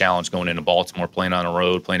significant challenge going into Baltimore, playing on the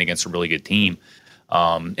road, playing against a really good team.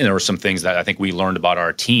 And there were some things that I think we learned about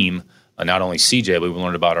our team, not only CJ, but we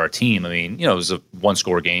learned about our team. I mean, it was a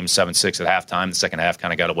one-score game, 7-6 at halftime. The second half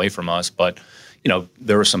kind of got away from us, but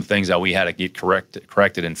there were some things that we had to get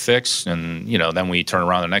corrected and fixed, and then we turn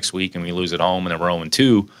around the next week and we lose at home, and then we're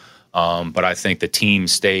 0-2. But I think the team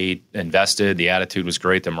stayed invested. The attitude was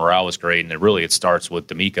great. The morale was great, and it starts with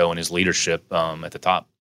D'Amico and his leadership at the top.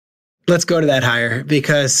 Let's go to that hire,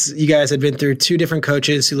 because you guys had been through two different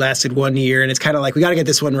coaches who lasted 1 year, and it's kind of like, we got to get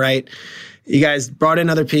this one right. You guys brought in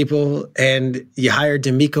other people, and you hired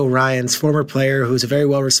D'Amico Ryans, former player who's a very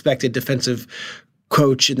well-respected defensive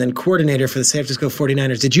coach and then coordinator for the San Francisco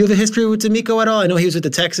 49ers. Did you have a history with D'Amico at all? I know he was with the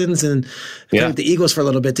Texans and with the Eagles for a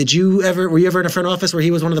little bit. Were you ever in a front office where he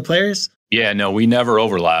was one of the players? Yeah, no, we never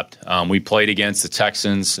overlapped. We played against the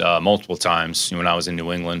Texans multiple times when I was in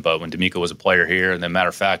New England, but when D'Amico was a player here, and then matter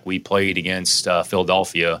of fact, we played against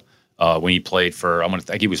Philadelphia when he played for, I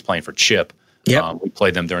think he was playing for Chip. Yep. We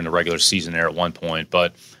played them during the regular season there at one point,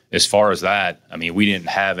 but as far as that, I mean, we didn't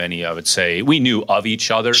have any, I would say, we knew of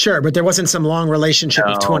each other. Sure, but there wasn't some long relationship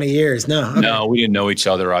of 20 years. No. Okay. No, we didn't know each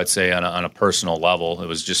other, I'd say, on a personal level. It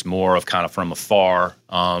was just more of kind of from afar.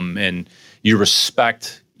 And you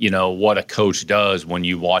respect, what a coach does when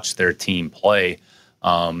you watch their team play.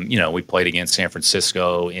 We played against San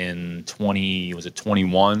Francisco in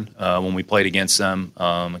 21 when we played against them.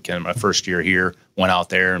 Again, my first year here, went out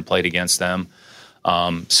there and played against them.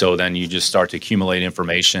 So then you just start to accumulate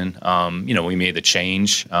information. We made the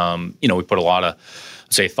change. We put a lot of,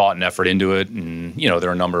 thought and effort into it. And, there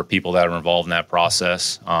are a number of people that are involved in that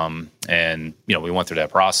process. We went through that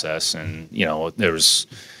process, and,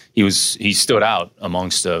 he stood out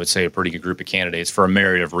amongst, I would say, a pretty good group of candidates for a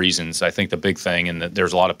myriad of reasons. I think the big thing, and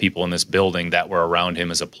there's a lot of people in this building that were around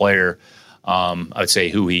him as a player. I would say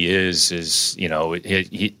who he is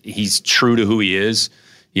he's true to who he is.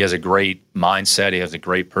 He has a great mindset. He has a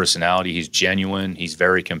great personality. He's genuine. He's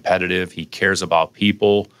very competitive. He cares about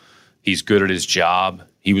people. He's good at his job.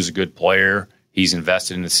 He was a good player. He's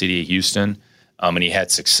invested in the city of Houston, and he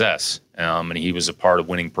had success. And he was a part of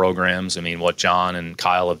winning programs. I mean, what John and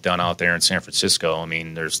Kyle have done out there in San Francisco, I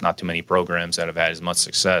mean, there's not too many programs that have had as much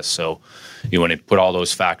success. So, when you put all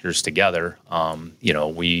those factors together,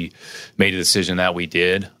 we made a decision that we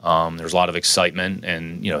did. There's a lot of excitement,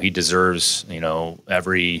 and, he deserves,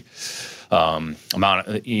 every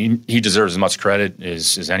amount. He deserves as much credit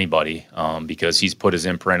as anybody because he's put his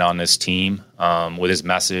imprint on this team with his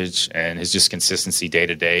message and his just consistency day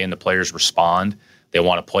to day, and the players respond. They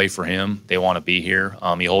want to play for him. They want to be here.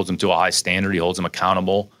 He holds them to a high standard. He holds them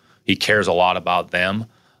accountable. He cares a lot about them.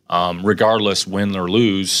 Regardless, win or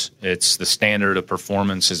lose, it's the standard of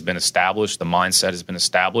performance has been established. The mindset has been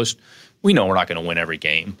established. We know we're not going to win every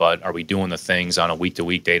game, but are we doing the things on a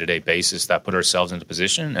week-to-week, day-to-day basis that put ourselves into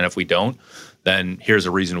position? And if we don't, then here's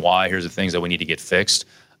a reason why. Here's the things that we need to get fixed.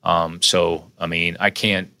 I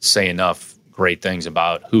can't say enough great things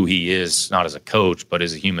about who he is, not as a coach, but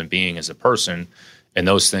as a human being, as a person. And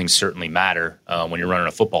those things certainly matter when you're running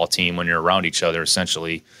a football team, when you're around each other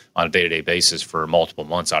essentially on a day-to-day basis for multiple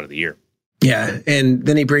months out of the year. Yeah, and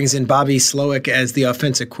then he brings in Bobby Slowick as the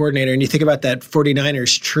offensive coordinator. And you think about that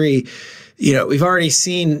 49ers tree, we've already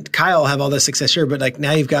seen Kyle have all the success here, but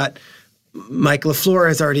now you've got Mike LaFleur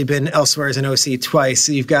has already been elsewhere as an OC twice.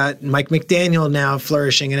 So you've got Mike McDaniel now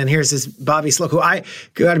flourishing, and then here's this Bobby Slowick, who I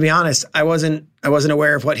got to be honest, I wasn't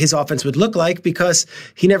aware of what his offense would look like because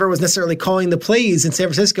he never was necessarily calling the plays in San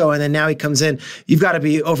Francisco, and then now he comes in. You've got to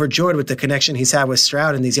be overjoyed with the connection he's had with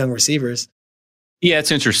Stroud and these young receivers. Yeah,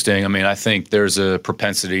 it's interesting. I think there's a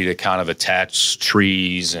propensity to kind of attach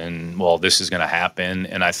trees and, well, this is going to happen.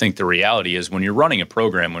 And I think the reality is when you're running a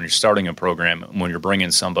program, when you're starting a program, when you're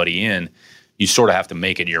bringing somebody in, you sort of have to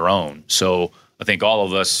make it your own. So I think all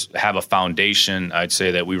of us have a foundation, I'd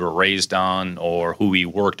say, that we were raised on or who we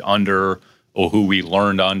worked under or who we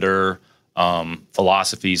learned under,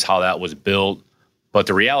 philosophies, how that was built. But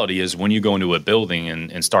the reality is when you go into a building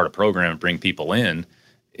and start a program and bring people in,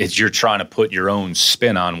 you're trying to put your own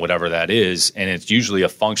spin on whatever that is, and it's usually a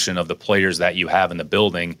function of the players that you have in the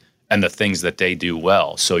building and the things that they do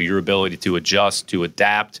well. So your ability to adjust, to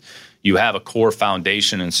adapt, you have a core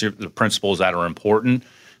foundation and the principles that are important,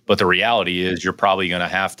 but the reality is you're probably going to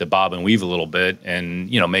have to bob and weave a little bit and,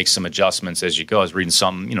 make some adjustments as you go. I was reading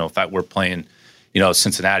something, in fact, we're playing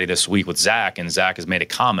Cincinnati this week with Zach, and Zach has made a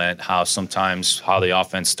comment how sometimes how the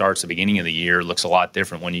offense starts at the beginning of the year looks a lot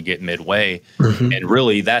different when you get midway. Mm-hmm. And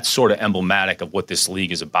really that's sort of emblematic of what this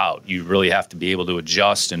league is about. You really have to be able to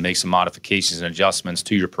adjust and make some modifications and adjustments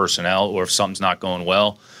to your personnel, or if something's not going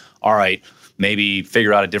well, all right, maybe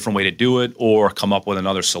figure out a different way to do it or come up with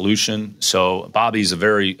another solution. So Bobby's a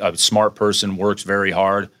very smart person, works very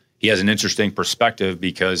hard. He has an interesting perspective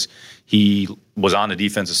because he was on the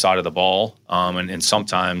defensive side of the ball. And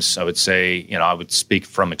sometimes I would say, I would speak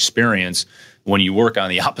from experience, when you work on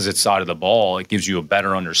the opposite side of the ball, it gives you a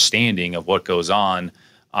better understanding of what goes on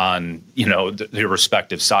the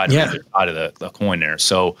respective side, of the coin there.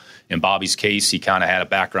 So in Bobby's case, he kind of had a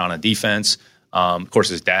background in defense. Of course,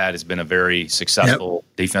 his dad has been a very successful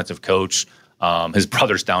defensive coach. His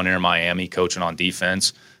brother's down there in Miami coaching on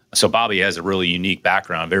defense. So Bobby has a really unique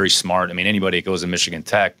background, very smart. I mean, anybody that goes to Michigan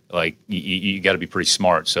Tech, like you got to be pretty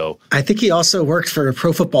smart. So I think he also worked for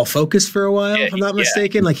Pro Football Focus for a while, if I'm not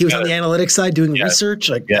mistaken. Like he was on the analytics side doing research.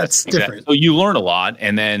 Like that's different. So you learn a lot,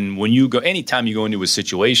 and then when you go, anytime you go into a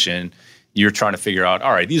situation, you're trying to figure out,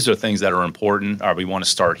 all right, these are things that are important. All right, we want to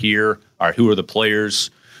start here. All right, who are the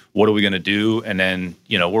players? What are we going to do? And then,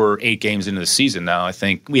 we're 8 games into the season now. I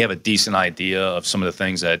think we have a decent idea of some of the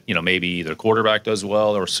things that, maybe either quarterback does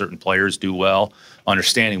well or certain players do well.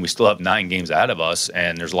 Understanding we still have 9 games ahead of us,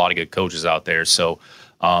 and there's a lot of good coaches out there. So,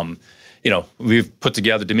 D'Amico's put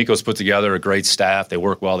together a great staff. They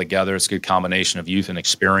work well together. It's a good combination of youth and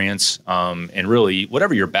experience. And really,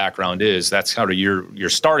 whatever your background is, that's kind of your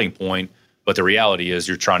starting point. But the reality is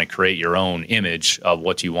you're trying to create your own image of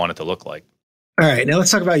what you want it to look like. All right, now let's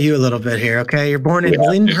talk about you a little bit here, okay? You're born in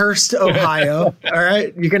Lyndhurst, Ohio, all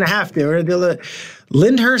right? You're going to have to. We're going to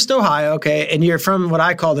Lyndhurst, Ohio, okay? And you're from what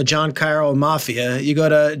I call the John Carroll Mafia. You go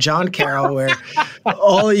to John Carroll, where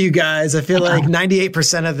all of you guys, I feel like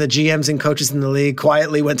 98% of the GMs and coaches in the league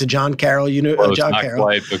quietly went to John Carroll. John not Carroll.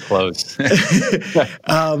 Quite, but close.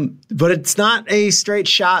 But it's not a straight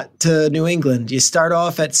shot to New England. You start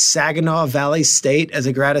off at Saginaw Valley State as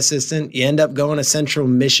a grad assistant. You end up going to Central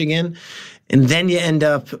Michigan. And then you end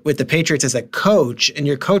up with the Patriots as a coach, and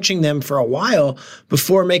you're coaching them for a while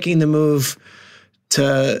before making the move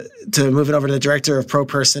to moving over to the director of pro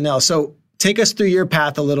personnel. So take us through your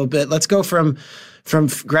path a little bit. Let's go from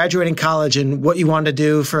graduating college and what you wanted to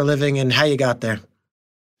do for a living and how you got there.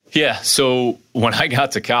 Yeah. So when I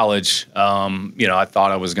got to college, I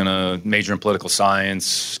thought I was going to major in political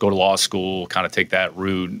science, go to law school, kind of take that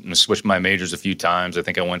route, and switch my majors a few times. I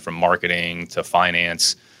think I went from marketing to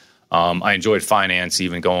finance. I enjoyed finance,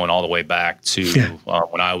 even going all the way back to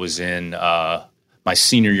when I was in my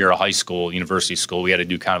senior year of high school, university school. We had to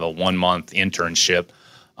do kind of a 1-month internship,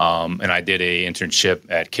 and I did a internship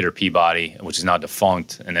at Kidder Peabody, which is now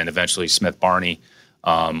defunct, and then eventually Smith Barney.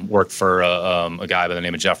 Worked for a guy by the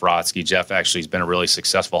name of Jeff Rotsky. Jeff actually has been a really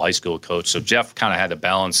successful high school coach. So Jeff kind of had the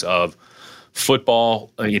balance of football,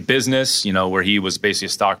 business, where he was basically a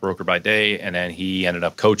stockbroker by day, and then he ended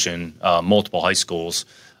up coaching multiple high schools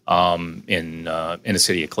in the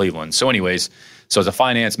city of Cleveland. So anyways, as a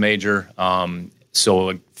finance major, so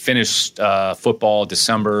I finished football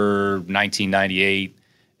December 1998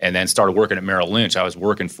 and then started working at Merrill Lynch. I was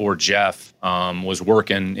working for Jeff, was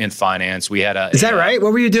working in finance. We had Is that right?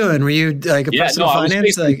 What were you doing? Were you like a personal finance? I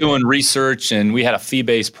was basically doing research, and we had a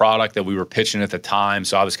fee-based product that we were pitching at the time.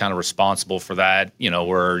 So I was kind of responsible for that,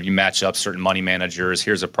 where you match up certain money managers.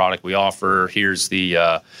 Here's a product we offer. Here's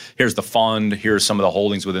the fund. Here's some of the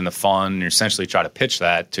holdings within the fund. And you essentially try to pitch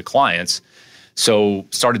that to clients. So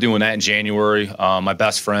started doing that in January. My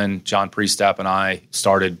best friend, John Priestap, and I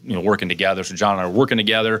started working together. So John and I were working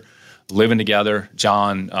together, living together.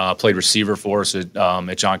 John played receiver for us at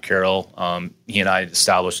John Carroll. He and I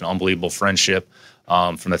established an unbelievable friendship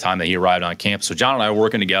from the time that he arrived on campus. So John and I were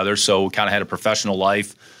working together, so we kind of had a professional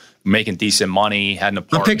life, making decent money, had an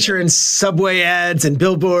apartment. I'm picturing Subway ads and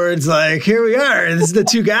billboards like, here we are. This is the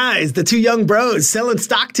two guys, the two young bros selling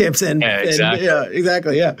stock tips.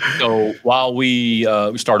 Exactly. So while we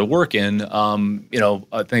started working,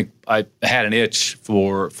 I think I had an itch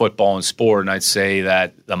for football and sport. And I'd say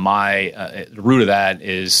that the root of that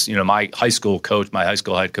is, my high school head coach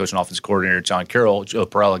and offensive coordinator, John Carroll, Joe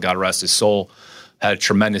Perella, God rest his soul, had a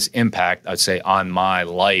tremendous impact, I'd say, on my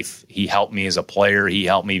life. He helped me as a player. He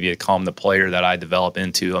helped me become the player that I developed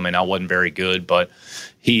into. I mean, I wasn't very good, but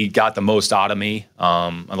he got the most out of me.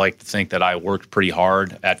 I like to think that I worked pretty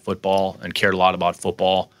hard at football and cared a lot about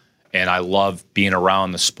football, and I loved being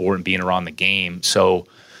around the sport and being around the game. So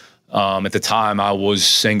at the time, I was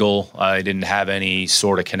single. I didn't have any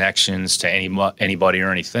sort of connections to anybody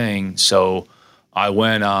or anything. So I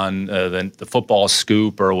went on the football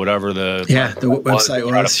scoop or whatever the website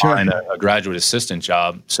was, to find a graduate assistant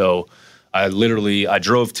job. So I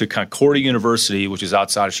drove to Concordia University, which is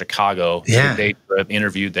outside of Chicago. Took a day trip,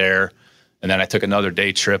 interviewed there. And then I took another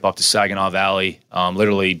day trip up to Saginaw Valley.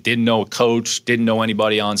 Literally didn't know a coach, didn't know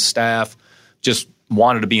anybody on staff, just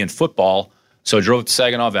wanted to be in football. So I drove to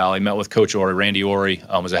Saginaw Valley, met with Coach Ori. Randy Ori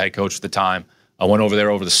was a head coach at the time. I went over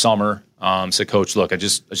there over the summer. Said, Coach, look, I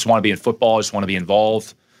just want to be in football. I just want to be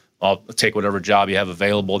involved. I'll take whatever job you have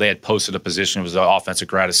available. They had posted a position. It was an offensive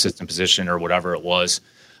grad assistant position or whatever it was.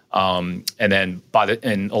 And then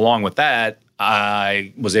along with that,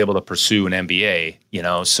 I was able to pursue an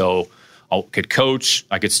MBA, so I could coach.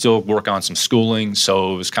 I could still work on some schooling.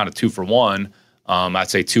 So it was kind of 2 for 1.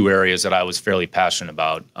 I'd say 2 areas that I was fairly passionate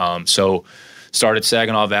about. So started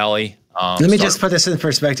Saginaw Valley. Let me just put this in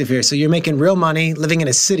perspective here. So you're making real money living in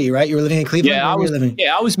a city, right? You were living in Cleveland? I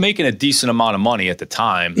was making a decent amount of money at the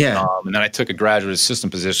time. Yeah. And then I took a graduate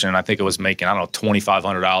assistant position, and I think it was making,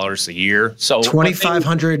 $2,500 a year. So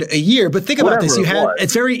 $2,500 a year. But think about this.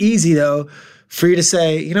 It's very easy, though, for you to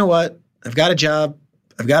say, you know what? I've got a job.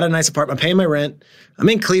 I've got a nice apartment. I'm paying my rent. I'm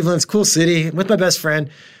in Cleveland. It's a cool city. I'm with my best friend.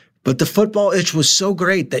 But the football itch was so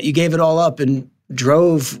great that you gave it all up and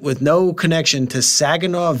drove with no connection to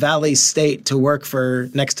Saginaw Valley State to work for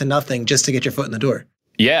next to nothing just to get your foot in the door.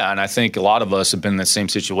 Yeah, and I think a lot of us have been in the same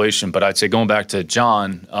situation. But I'd say going back to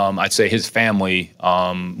John, I'd say his family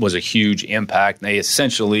was a huge impact. They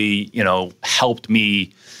essentially, helped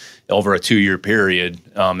me over a 2-year period.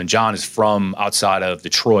 And John is from outside of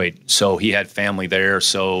Detroit, so he had family there.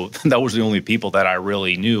 So that was the only people that I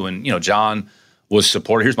really knew. And, John was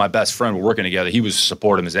supportive. Here's my best friend. We're working together. He was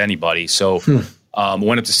supportive as anybody. So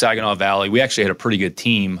went up to Saginaw Valley. We actually had a pretty good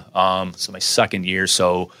team. So my second year.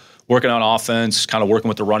 So working on offense, kind of working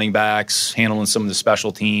with the running backs, handling some of the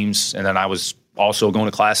special teams. And then I was also going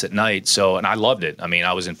to class at night. And I loved it. I mean,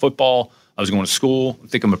 I was in football. I was going to school. I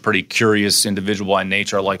think I'm a pretty curious individual by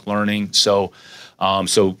nature. I like learning. So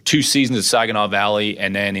 2 seasons at Saginaw Valley.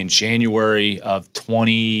 And then in January of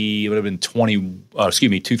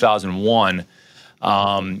 2001,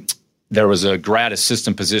 there was a grad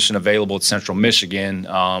assistant position available at Central Michigan.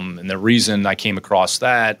 And the reason I came across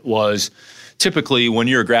that was typically when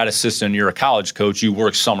you're a grad assistant, you're a college coach, you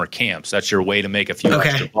work summer camps. That's your way to make a few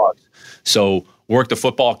extra bucks. So worked a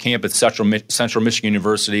football camp at Central Michigan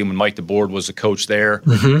University when Mike DeBoard was a coach there.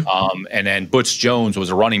 Mm-hmm. And then Butch Jones was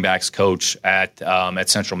a running backs coach at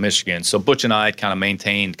Central Michigan. So Butch and I had kind of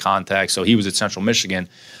maintained contact. So he was at Central Michigan.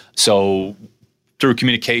 So through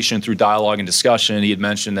communication, through dialogue and discussion, he had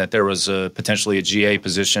mentioned that there was potentially a GA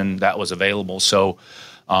position that was available. So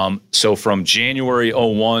from January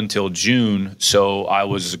 01 till June, so I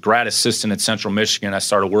was a grad assistant at Central Michigan. I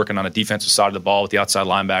started working on the defensive side of the ball with the outside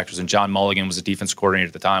linebackers, and John Mulligan was the defensive coordinator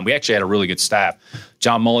at the time. We actually had a really good staff.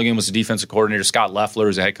 John Mulligan was the defensive coordinator. Scott Loeffler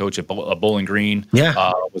is the head coach at Bowling Green.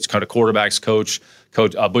 Was kind of quarterbacks coach.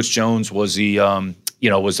 Butch Jones was the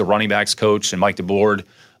was the running backs coach, and Mike DeBoard,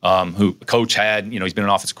 who coach had, he's been an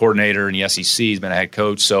offensive coordinator in the SEC. He's been a head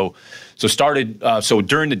coach. So during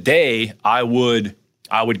the day, I would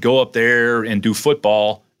go up there and do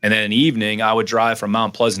football, and then in the evening, I would drive from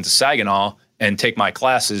Mount Pleasant to Saginaw and take my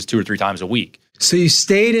classes 2 or 3 times a week. So you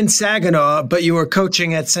stayed in Saginaw, but you were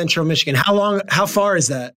coaching at Central Michigan. How far is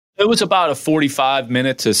that? It was about a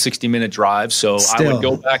 45-minute to 60-minute drive. So I would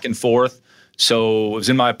go back and forth. So it was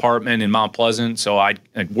in my apartment in Mount Pleasant. So I'd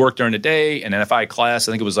work during the day, and then if I had class,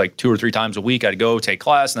 I think it was like 2 or 3 times a week, I'd go take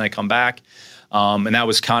class, and then I'd come back. And that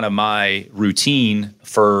was kind of my routine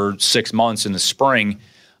for 6 months in the spring.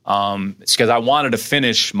 It's because I wanted to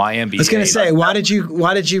finish my MBA. I was going to say, why did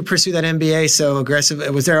you pursue that MBA so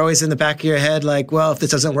aggressive? Was there always in the back of your head like, well, if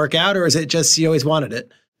this doesn't work out, or is it just you always wanted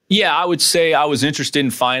it? Yeah, I would say I was interested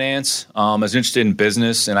in finance. I was interested in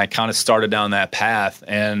business, and I kind of started down that path.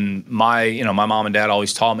 And my mom and dad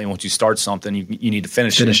always taught me once you start something, you need to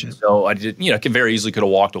finish it. So I did, very easily could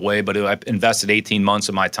have walked away, but I invested 18 months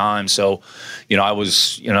of my time. So, I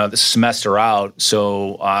was, the semester out.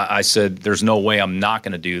 So I said, there's no way I'm not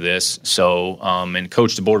going to do this. So, and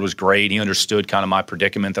Coach DeBoard was great. He understood kind of my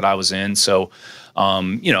predicament that I was in. So,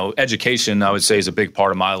 education, I would say, is a big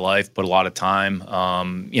part of my life, put a lot of time,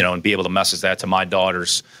 and be able to message that to my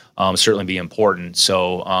daughters, certainly be important.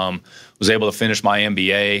 So, was able to finish my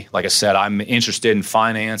MBA. Like I said, I'm interested in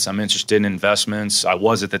finance. I'm interested in investments. I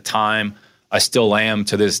was at the time. I still am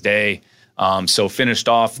to this day. So finished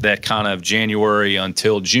off that kind of January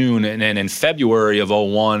until June. And then in February of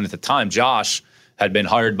 01, at the time, Josh had been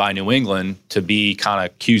hired by New England to be kind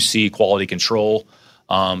of QC, quality control.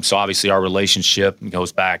 So obviously our relationship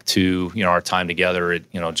goes back to, our time together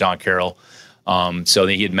at, John Carroll. So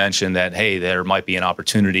he had mentioned that, hey, there might be an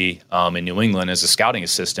opportunity in New England as a scouting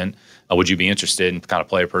assistant. Would you be interested in kind of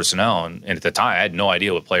player personnel? And at the time, I had no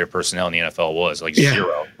idea what player personnel in the NFL was, like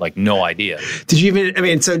zero, like no idea. Did you even? I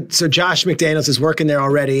mean, so Josh McDaniels is working there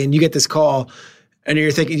already, and you get this call, and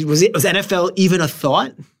you're thinking, was NFL even a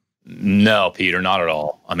thought? No, Peter, not at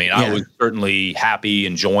all. I mean, I was certainly happy,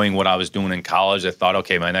 enjoying what I was doing in college. I thought,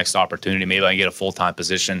 okay, my next opportunity, maybe I can get a full-time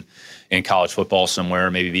position in college football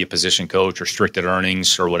somewhere, maybe be a position coach, restricted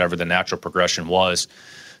earnings, or whatever the natural progression was.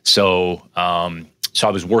 So I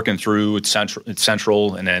was working through at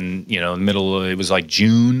Central, and then, in the middle, it was like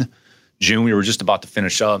June, we were just about to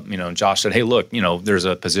finish up, and Josh said, hey, look, there's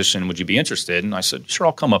a position. Would you be interested? And I said, sure,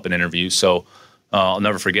 I'll come up and interview. So I'll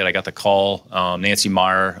never forget, I got the call. Nancy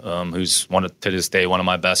Meyer, who's to this day, one of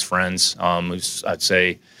my best friends, who's, I'd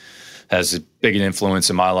say, has as big an influence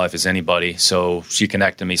in my life as anybody. So she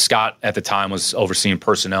connected me. Scott, at the time, was overseeing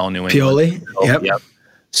personnel in New England. Pioli? Yep.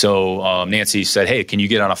 So Nancy said, hey, can you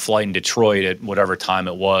get on a flight in Detroit at whatever time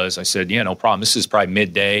it was? I said, yeah, no problem. This is probably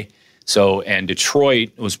midday. So, and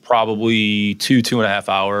Detroit was probably 2.5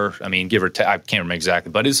 hour. I mean, give or take, I can't remember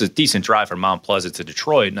exactly, but it's a decent drive from Mount Pleasant to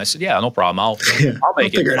Detroit. And I said, yeah, no problem. I'll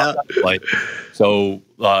make it. Figure it out. So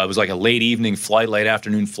it was like a late evening flight, late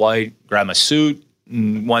afternoon flight, grabbed my suit,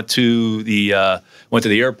 and went to the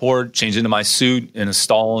airport, changed into my suit in a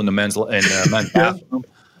stall in the men's bathroom.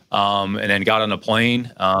 And then got on a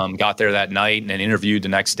plane, got there that night, and then interviewed the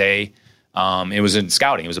next day. It was in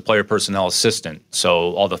scouting. It was a player personnel assistant.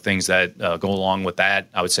 So all the things that go along with that,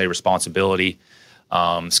 I would say responsibility,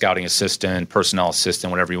 scouting assistant, personnel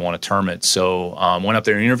assistant, whatever you want to term it. So went up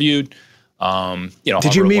there and interviewed.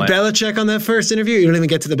 Did you meet Belichick on that first interview? You don't even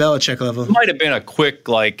get to the Belichick level. It might have been a quick,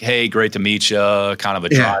 like, hey, great to meet you, kind of a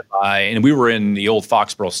drive-by. And we were in the old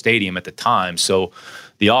Foxborough Stadium at the time. So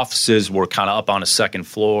the offices were kind of up on a second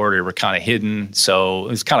floor. They were kind of hidden. So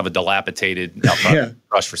it was kind of a dilapidated,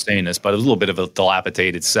 rush for saying this, but it was a little bit of a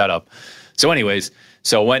dilapidated setup. So anyways,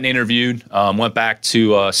 went and interviewed, went back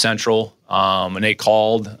to Central, and they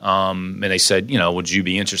called, and they said, would you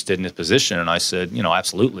be interested in this position? And I said,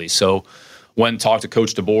 absolutely. So went and talked to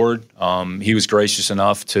Coach DeBoard. He was gracious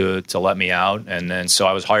enough to let me out. And then so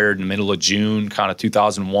I was hired in the middle of June, kind of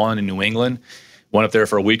 2001 in New England. Went up there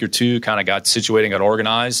for a week or two, kind of got situated, got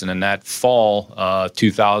organized. And then that fall,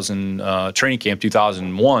 2000 training camp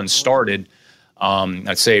 2001 started.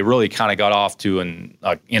 I'd say really kind of got off to an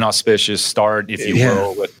inauspicious start, if you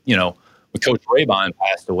will, with Coach Raybon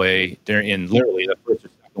passed away there in literally the first or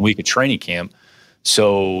second week of training camp.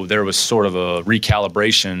 So there was sort of a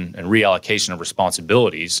recalibration and reallocation of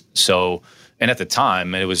responsibilities. So, and at the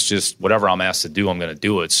time, it was just whatever I'm asked to do, I'm going to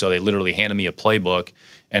do it. So they literally handed me a playbook.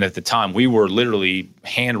 And at the time, we were literally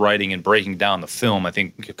handwriting and breaking down the film. I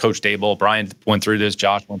think Coach Dayball, Brian went through this,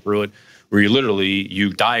 Josh went through it, where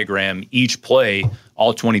you diagram each play,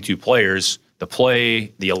 all 22 players, the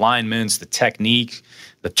play, the alignments, the technique,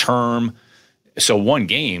 the term. So one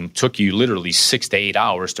game took you literally 6 to 8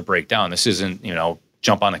 hours to break down. This isn't,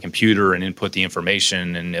 jump on a computer and input the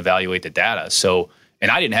information and evaluate the data. So, and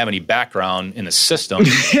I didn't have any background in the system.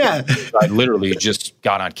 I literally just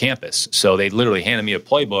got on campus. So they literally handed me a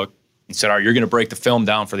playbook and said, all right, you're going to break the film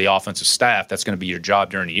down for the offensive staff. That's going to be your job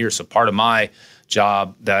during the year. So part of my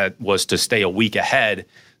job that was to stay a week ahead.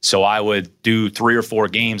 So I would do 3 or 4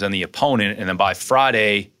 games on the opponent. And then by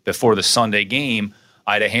Friday, before the Sunday game,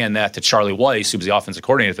 I had to hand that to Charlie Weiss, who was the offensive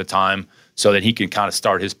coordinator at the time, so that he could kind of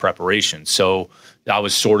start his preparation. So that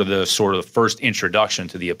was sort of the first introduction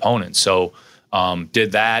to the opponent. So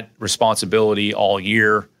did that responsibility all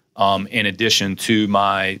year, in addition to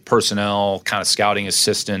my personnel kind of scouting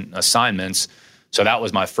assistant assignments. So that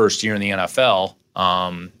was my first year in the NFL.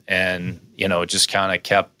 And, it just kind of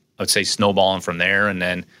kept, I would say, snowballing from there. And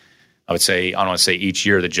then I would say, I don't want to say each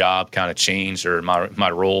year the job kind of changed or my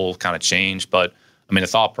role kind of changed. But, I mean, the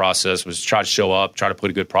thought process was try to show up, try to put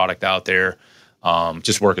a good product out there,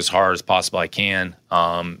 just work as hard as possible I can,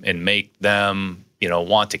 and make them,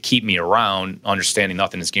 want to keep me around, understanding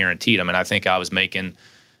nothing is guaranteed. I mean, I think I was making,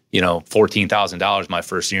 $14,000 my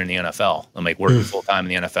first year in the NFL. I'm working full time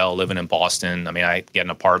in the NFL, living in Boston. I mean, I get an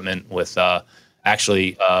apartment with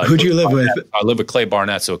who do you live with? I live with Clay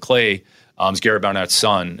Barnett. So Clay is Gary Barnett's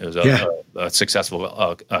son. It was a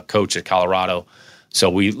successful coach at Colorado. So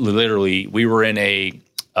we were in a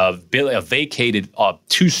vacated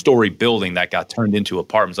 2-story building that got turned into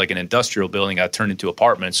apartments, like an industrial building got turned into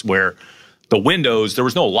apartments where the windows, there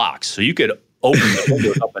was no locks. So you could open the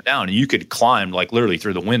windows up and down and you could climb literally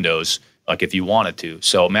through the windows, like if you wanted to.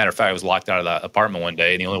 So matter of fact, I was locked out of that apartment one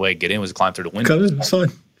day and the only way to get in was to climb through the windows. It's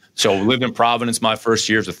fine. So we lived in Providence my first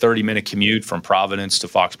year. It was a 30-minute commute from Providence to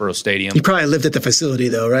Foxborough Stadium. You probably lived at the facility,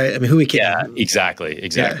 though, right? I mean, who we kidding? Yeah, exactly.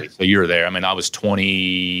 Yeah. So you were there. I mean, I was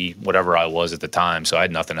 20, whatever I was at the time, so I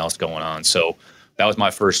had nothing else going on. So that was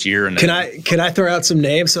my first year. And can I throw out some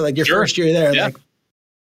names? So, like, your first year there, like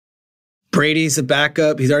Brady's a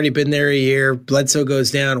backup. He's already been there a year. Bledsoe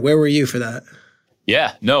goes down. Where were you for that?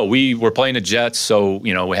 Yeah, no, we were playing the Jets, so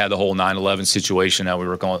we had the whole 9/11 situation that we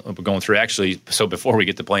were going through. Actually, so before we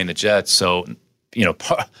get to playing the Jets, so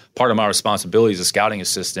part of my responsibility as a scouting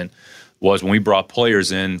assistant was when we brought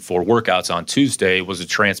players in for workouts on Tuesday was to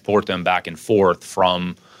transport them back and forth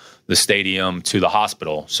from the stadium to the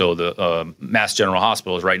hospital. So the Mass General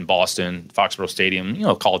Hospital is right in Boston, Foxborough Stadium.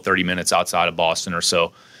 Call it 30 minutes outside of Boston or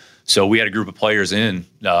so. So we had a group of players in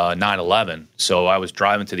 9/11. So I was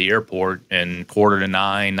driving to the airport and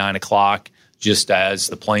 8:45, 9 o'clock, just as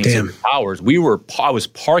the planes hit the towers. I was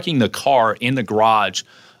parking the car in the garage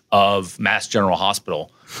of Mass General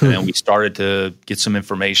Hospital. And then we started to get some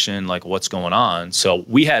information like what's going on. So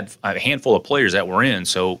we had a handful of players that were in.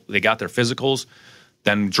 So they got their physicals,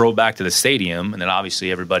 then drove back to the stadium. And then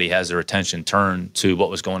obviously everybody has their attention turned to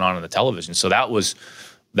what was going on the television. So that was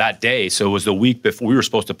that day. So it was the week before we were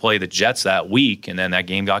supposed to play the Jets that week, and then that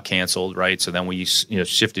game got canceled, right? So then we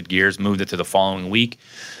shifted gears, moved it to the following week.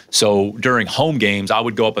 So during home games, I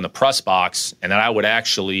would go up in the press box, and then I would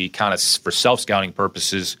actually kind of, for self-scouting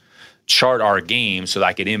purposes, chart our game so that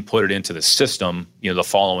I could input it into the system, the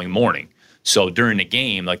following morning. So during the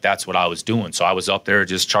game, like that's what I was doing. So I was up there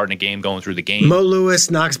just charting the game, going through the game. Mo Lewis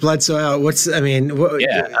knocks Bledsoe out. And then Brady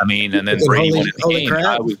went in the game.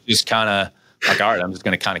 I was just kind of like, all right, I'm just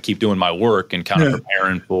going to kind of keep doing my work and kind of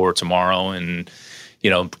preparing for tomorrow. And,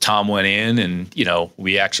 Tom went in and,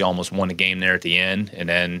 we actually almost won the game there at the end. And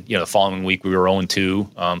then, the following week we were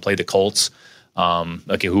 0-2, played the Colts,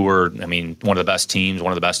 who were, one of the best teams,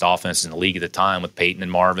 one of the best offenses in the league at the time with Peyton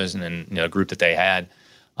and Marvis and a group that they had.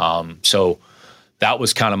 So that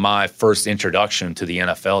was kind of my first introduction to the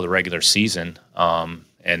NFL, the regular season.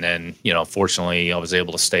 And then, fortunately, I was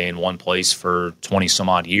able to stay in one place for 20 some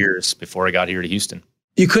odd years before I got here to Houston.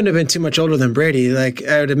 You couldn't have been too much older than Brady. Like,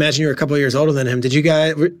 I would imagine you were a couple of years older than him. Did you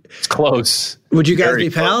guys? It's close. Would you guys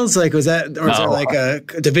be pals? Like, was that, or is there like a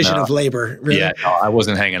division of labor? Really? Yeah, no, I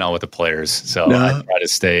wasn't hanging out with the players. So I try to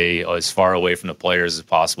stay as far away from the players as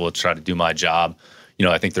possible to try to do my job.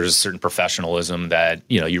 I think there's a certain professionalism that,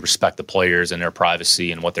 you respect the players and their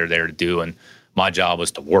privacy and what they're there to do. And my job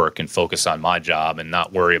was to work and focus on my job and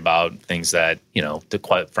not worry about things that, that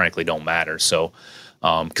quite frankly don't matter. So,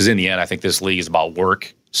 because in the end, I think this league is about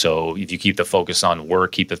work. So if you keep the focus on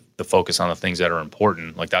work, keep the focus on the things that are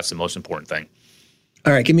important, like that's the most important thing.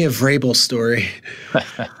 All right, give me a Vrabel story.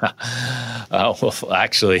 Well,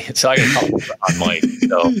 actually, so I got a couple on Mike.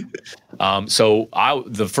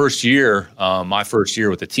 The first year, my first year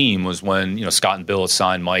with the team was when Scott and Bill had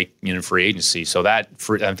signed Mike in free agency. So I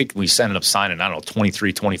think we ended up signing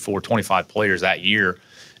 23, 24, 25 players that year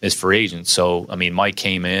as free agents. So Mike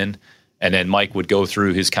came in, and then Mike would go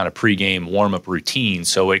through his kind of pregame warm-up routine.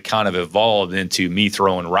 So it kind of evolved into me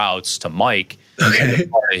throwing routes to Mike. Okay.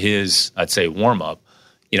 Part of his, I'd say, warm-up.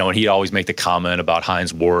 And he'd always make the comment about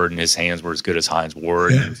Hines Ward and his hands were as good as Hines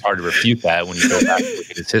Ward. Yeah. It's hard to refute that when you go back and look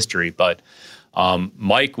at his history. But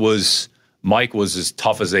Mike was as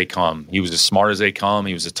tough as they come. He was as smart as they come.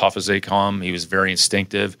 He was as tough as they come. He was very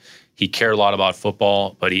instinctive. He cared a lot about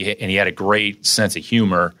football, but he had a great sense of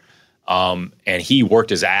humor. And he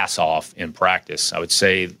worked his ass off in practice. I would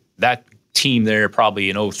say that team there probably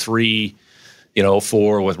in 2003,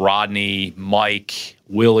 2004 with Rodney, Mike,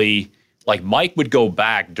 Willie. Like Mike would go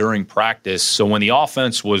back during practice. So when the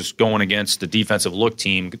offense was going against the defensive look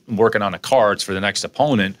team, working on the cards for the next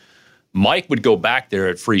opponent, Mike would go back there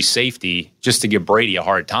at free safety just to give Brady a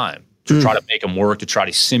hard time, to try to make him work, to try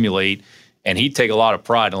to simulate. And he'd take a lot of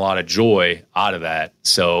pride and a lot of joy out of that.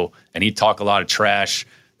 So, and he'd talk a lot of trash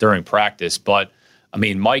during practice. But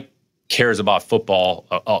Mike cares about football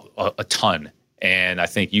a ton. And I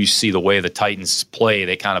think you see the way the Titans play,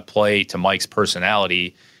 they kind of play to Mike's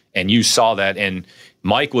personality. And you saw that, and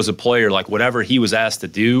Mike was a player, like whatever he was asked to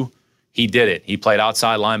do, he did it. He played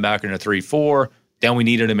outside linebacker in a 3-4. Then we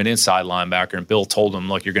needed him an inside linebacker, and Bill told him,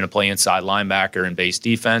 look, you're going to play inside linebacker in base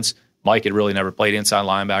defense. Mike had really never played inside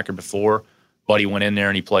linebacker before, but he went in there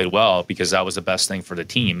and he played well because that was the best thing for the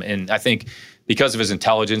team. And I think because of his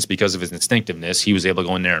intelligence, because of his instinctiveness, he was able to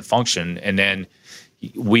go in there and function. And then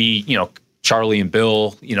we, Charlie and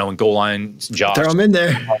Bill, in goal line jobs, throw them in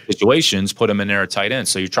there. Situations, put them in there at tight end.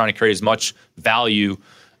 So you're trying to create as much value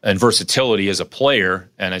and versatility as a player.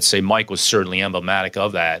 And I'd say Mike was certainly emblematic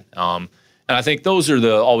of that. And I think those are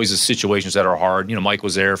always the situations that are hard. Mike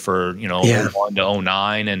was there for, 01 to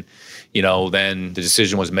 09, and, then the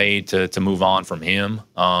decision was made to move on from him.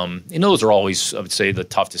 And those are always, I would say, the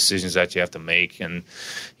tough decisions that you have to make and,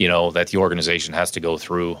 that the organization has to go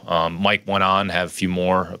through. Mike went on to have a few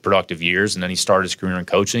more productive years, and then he started his career in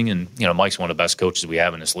coaching. And, Mike's one of the best coaches we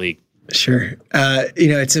have in this league. Sure.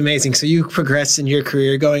 It's amazing. So you progressed in your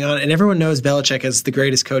career going on, and everyone knows Belichick as the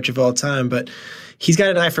greatest coach of all time, but he's got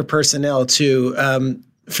an eye for personnel too.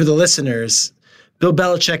 For the listeners, Bill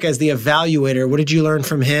Belichick as the evaluator, what did you learn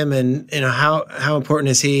from him, and how important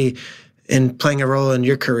is he in playing a role in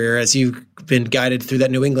your career as you've been guided through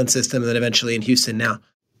that New England system and then eventually in Houston now?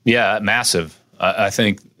 Yeah, massive. I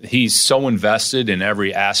think he's so invested in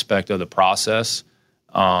every aspect of the process.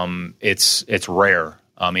 It's rare.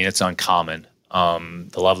 I mean, it's uncommon.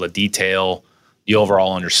 The level of detail, the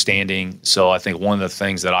overall understanding. So I think one of the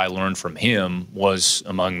things that I learned from him was,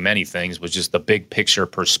 among many things, was just the big picture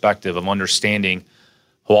perspective of understanding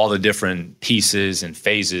how all the different pieces and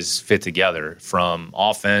phases fit together, from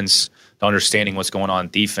offense to understanding what's going on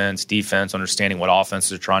defense, understanding what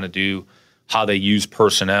offenses are trying to do, how they use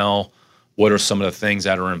personnel, what are some of the things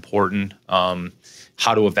that are important,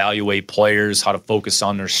 how to evaluate players, how to focus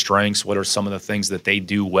on their strengths, what are some of the things that they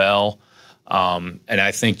do well. And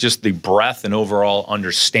I think just the breadth and overall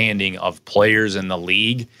understanding of players in the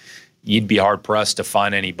league, you'd be hard-pressed to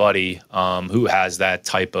find anybody who has that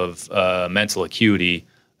type of mental acuity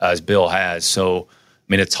as Bill has. So, I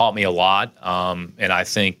mean, it taught me a lot. And I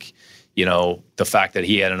think, the fact that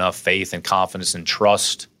he had enough faith and confidence and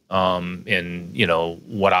trust in,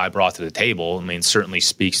 what I brought to the table, I mean, certainly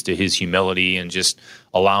speaks to his humility and just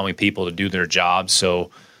allowing people to do their jobs. So,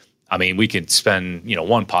 I mean, we could spend,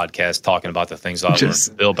 one podcast talking about the things I learned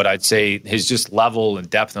from Bill, but I'd say his just level and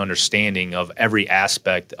depth and understanding of every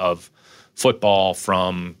aspect of football,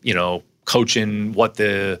 from, coaching what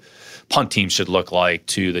the punt team should look like,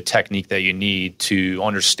 to the technique that you need, to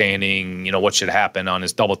understanding, what should happen on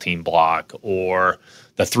his double team block, or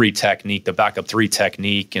the backup three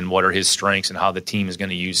technique, and what are his strengths and how the team is going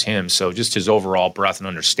to use him. So just his overall breadth and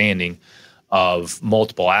understanding of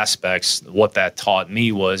multiple aspects. What that taught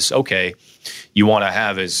me was, okay, you want to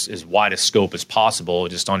have as wide a scope as possible,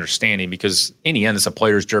 just understanding, because in the end, it's a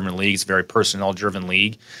players-driven league. It's a very personnel-driven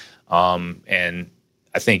league. And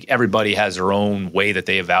I think everybody has their own way that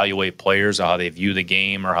they evaluate players, or how they view the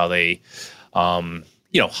game, or how they,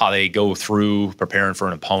 how they go through preparing for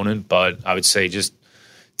an opponent. But I would say just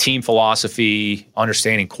team philosophy,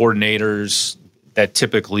 understanding coordinators, that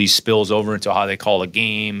typically spills over into how they call a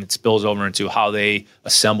game. It spills over into how they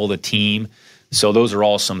assemble the team. So those are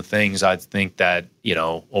all some things I think that,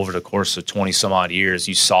 over the course of 20 some odd years,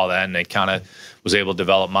 you saw that, and I kind of was able to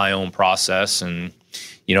develop my own process and,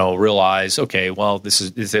 realize, okay, well, this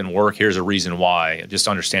didn't work. Here's a reason why, just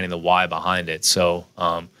understanding the why behind it. So,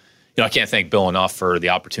 I can't thank Bill enough for the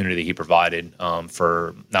opportunity that he provided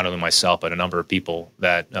for not only myself, but a number of people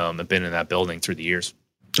that have been in that building through the years.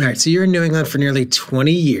 All right, so you're in New England for nearly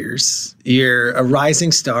 20 years. You're a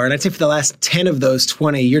rising star, and I'd say for the last 10 of those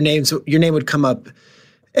 20, your name would come up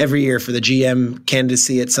every year for the GM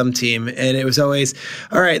candidacy at some team, and it was always,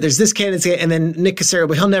 all right, there's this candidacy, and then Nick Caserio,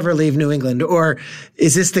 but he'll never leave New England, or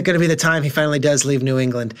is this going to be the time he finally does leave New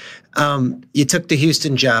England? You took the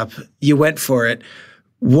Houston job. You went for it.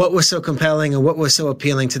 What was so compelling and what was so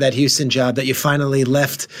appealing to that Houston job that you finally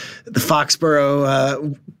left the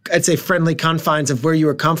Foxborough, I'd say friendly confines of where you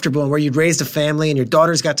were comfortable and where you'd raised a family and your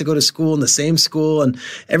daughters got to go to school in the same school and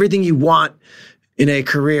everything you want in a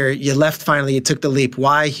career? You left finally, you took the leap.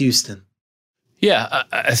 Why Houston? Yeah,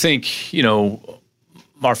 I think,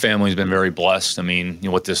 our family's been very blessed. I mean,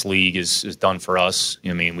 what this league has done for us,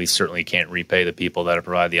 we certainly can't repay the people that have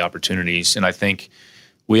provided the opportunities. And I think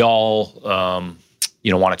we all,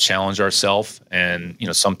 want to challenge ourselves. And,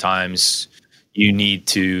 sometimes you need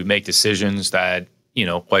to make decisions that,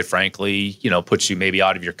 quite frankly, puts you maybe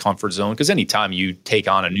out of your comfort zone. Because anytime you take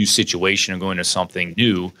on a new situation and go into something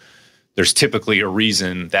new, there's typically a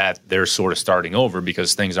reason that they're sort of starting over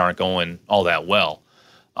because things aren't going all that well.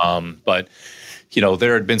 But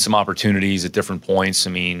there had been some opportunities at different points. I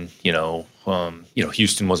mean,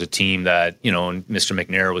 Houston was a team that, and Mr.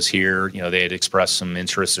 McNair was here, they had expressed some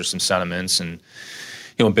interest or some sentiments, and,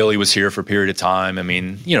 Billy was here for a period of time. I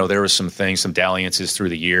mean, there was some things, some dalliances through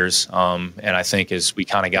the years. And I think as we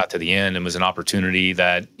kind of got to the end, it was an opportunity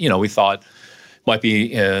that, we thought might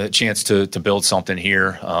be a chance to build something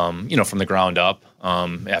here, from the ground up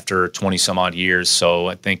after 20 some odd years. So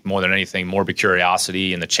I think more than anything, more the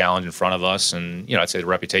curiosity and the challenge in front of us. And, I'd say the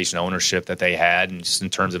reputation ownership that they had, and just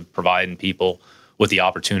in terms of providing people with the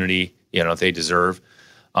opportunity, they deserve.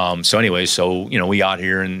 So anyway, we got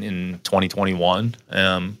here in 2021.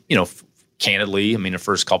 Candidly, I mean, the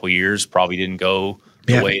first couple of years probably didn't go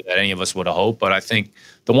the way that any of us would have hoped. But I think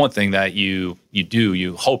the one thing that you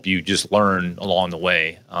hope you just learn along the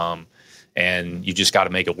way, and you just got to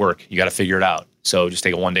make it work. You got to figure it out. So just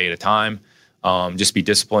take it one day at a time. Just be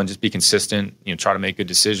disciplined. Just be consistent. Try to make good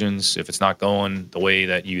decisions. If it's not going the way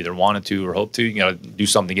that you either wanted to or hoped to, you got to do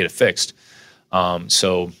something to get it fixed. This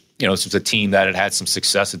was a team that had some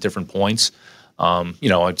success at different points.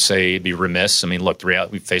 I'd say it'd be remiss. I mean, look,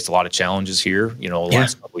 we've faced a lot of challenges here, the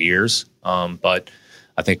last couple of years. But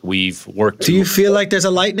I think we've worked. Do you feel like there's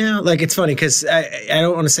a light now? Like, it's funny because I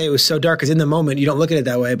don't want to say it was so dark because in the moment you don't look at it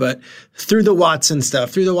that way, but through the Watson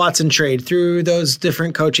stuff, through the Watson trade, through those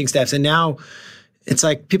different coaching staffs, and now it's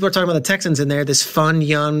like people are talking about the Texans and they're this fun,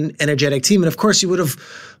 young, energetic team. And of course you would have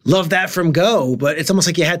loved that from go, but it's almost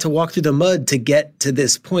like you had to walk through the mud to get to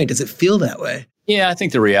this point. Does it feel that way? Yeah, I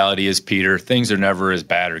think the reality is, Peter, things are never as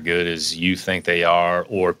bad or good as you think they are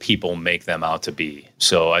or people make them out to be.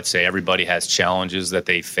 So I'd say everybody has challenges that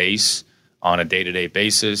they face on a day-to-day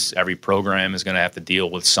basis. Every program is going to have to deal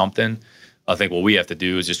with something. I think what we have to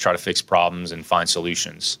do is just try to fix problems and find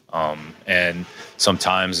solutions. And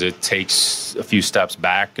sometimes it takes a few steps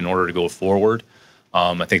back in order to go forward.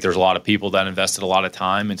 I think there's a lot of people that invested a lot of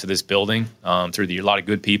time into this building, a lot of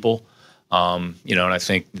good people. And I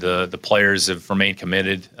think the players have remained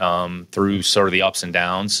committed through sort of the ups and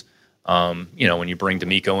downs. When you bring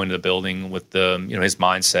D'Amico into the building with his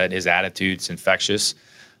mindset, his attitude's infectious,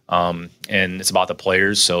 and it's about the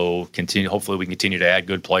players. So hopefully we continue to add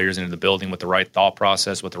good players into the building with the right thought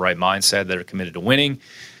process, with the right mindset that are committed to winning,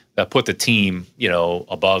 that put the team,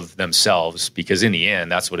 above themselves. Because in the end,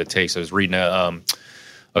 that's what it takes. I was reading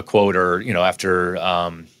a quote, or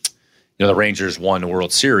after. The Rangers won the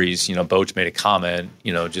World Series, Boch made a comment,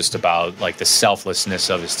 just about like the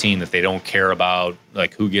selflessness of his team, that they don't care about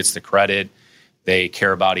like who gets the credit. They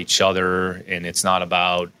care about each other, and it's not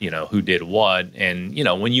about, who did what. And,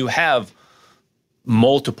 when you have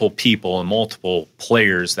multiple people and multiple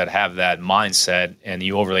players that have that mindset and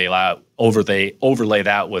you overlay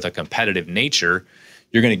that with a competitive nature,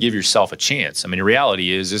 you're going to give yourself a chance. I mean, the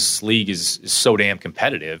reality is this league is so damn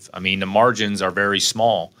competitive. I mean, the margins are very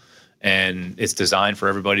small. And it's designed for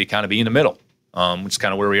everybody to kind of be in the middle, which is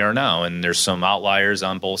kind of where we are now. And there's some outliers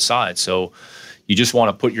on both sides. So you just want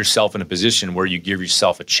to put yourself in a position where you give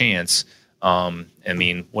yourself a chance. Going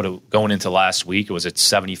into last week, it was at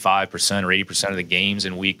 75% or 80% of the games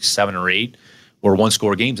in week 7 or 8 were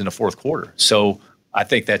one-score games in the fourth quarter. So I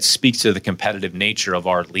think that speaks to the competitive nature of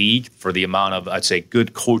our league for the amount of, I'd say,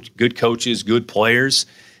 good coaches, good players.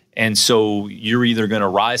 And so you're either going to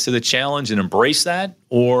rise to the challenge and embrace that,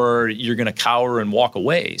 or you're going to cower and walk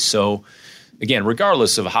away. So, again,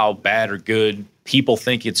 regardless of how bad or good people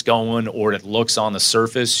think it's going or it looks on the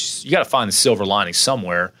surface, you got to find the silver lining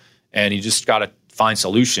somewhere, and you just got to find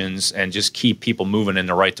solutions and just keep people moving in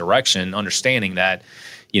the right direction, understanding that,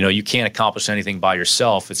 you can't accomplish anything by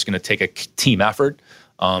yourself. It's going to take a team effort.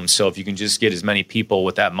 So if you can just get as many people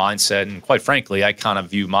with that mindset, and quite frankly, I kind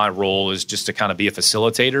of view my role as just to kind of be a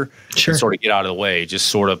facilitator, and sort of get out of the way, just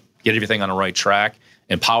sort of get everything on the right track,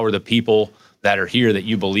 empower the people that are here that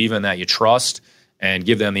you believe in, that you trust, and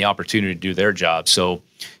give them the opportunity to do their job. So,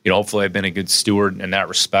 hopefully I've been a good steward in that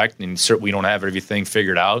respect. And certainly we don't have everything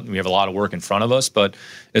figured out. We have a lot of work in front of us, but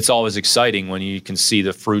it's always exciting when you can see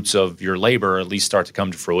the fruits of your labor at least start to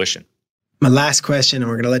come to fruition. My last question, and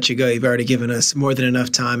we're going to let you go. You've already given us more than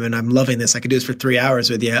enough time, and I'm loving this. I could do this for 3 hours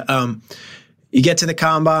with you. You get to the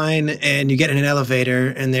combine, and you get in an elevator,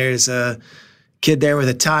 and there's a kid there with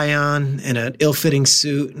a tie on and an ill-fitting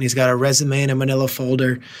suit, and he's got a resume in a manila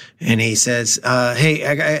folder, and he says,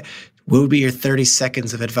 hey, what would be your 30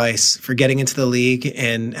 seconds of advice for getting into the league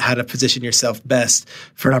and how to position yourself best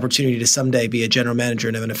for an opportunity to someday be a general manager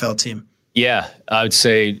in an NFL team? Yeah, I would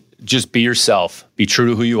say just be yourself, be true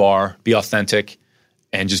to who you are, be authentic,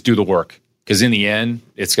 and just do the work. Because in the end,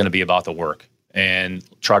 it's going to be about the work. And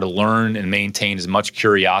try to learn and maintain as much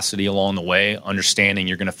curiosity along the way, understanding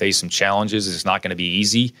you're going to face some challenges. It's not going to be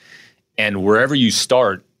easy. And wherever you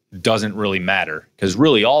start doesn't really matter. Because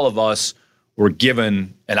really all of us were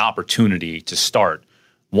given an opportunity to start.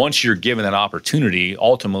 Once you're given an opportunity,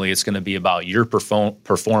 ultimately it's going to be about your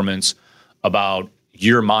performance, about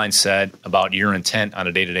your mindset, about your intent on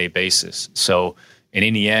a day-to-day basis. So, and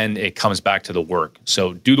in the end, it comes back to the work.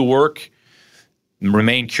 So do the work,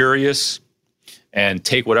 remain curious, and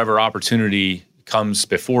take whatever opportunity comes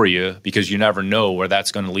before you, because you never know where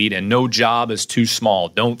that's going to lead. And no job is too small.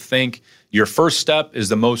 Don't think your first step is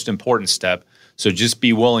the most important step. So just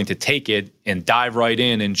be willing to take it and dive right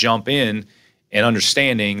in and jump in and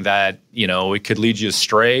understanding that, it could lead you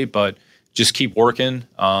astray, but just keep working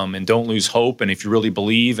and don't lose hope. And if you really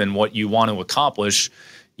believe in what you want to accomplish,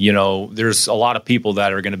 there's a lot of people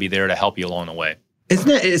that are going to be there to help you along the way. Isn't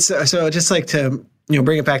it? It's so just like to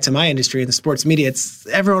bring it back to my industry in the sports media. It's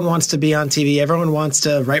everyone wants to be on TV. Everyone wants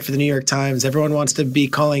to write for the New York Times. Everyone wants to be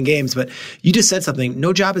calling games. But you just said something.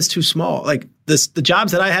 No job is too small. Like the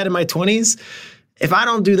jobs that I had in my 20s, if I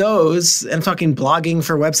don't do those, and I'm talking blogging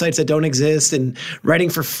for websites that don't exist and writing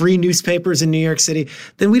for free newspapers in New York City,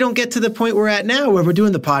 then we don't get to the point we're at now where we're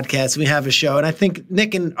doing the podcast and we have a show. And I think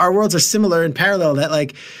Nick and our worlds are similar in parallel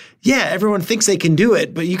that everyone thinks they can do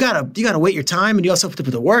it, but you gotta wait your time and you also have to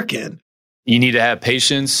put the work in. You need to have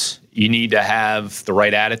patience. You need to have the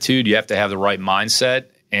right attitude. You have to have the right mindset.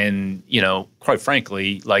 And, quite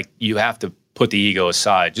frankly, you have to put the ego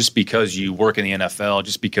aside. Just because you work in the NFL,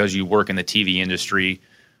 just because you work in the TV industry,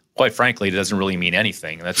 quite frankly, it doesn't really mean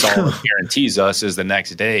anything. That's all it guarantees us is the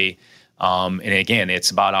next day. And again, it's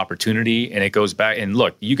about opportunity, and it goes back. And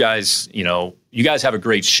look, you guys have a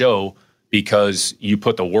great show because you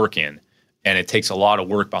put the work in, and it takes a lot of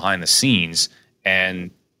work behind the scenes. And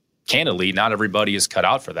candidly, not everybody is cut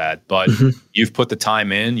out for that, but you've put the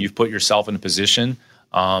time in, you've put yourself in a position.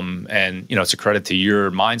 And it's a credit to your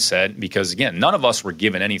mindset because, again, none of us were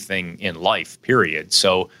given anything in life, period.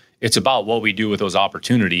 So it's about what we do with those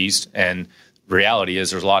opportunities. And reality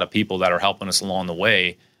is there's a lot of people that are helping us along the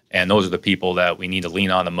way. And those are the people that we need to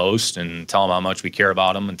lean on the most and tell them how much we care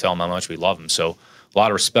about them and tell them how much we love them. So a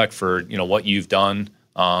lot of respect for, what you've done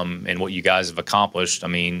and what you guys have accomplished. I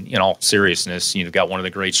mean, in all seriousness, you've got one of the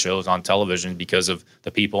great shows on television because of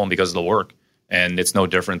the people and because of the work. And it's no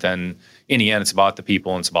different than, in the end, it's about the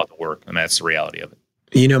people and it's about the work. And that's the reality of it.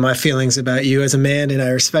 You know my feelings about you as a man, and I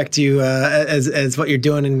respect you as what you're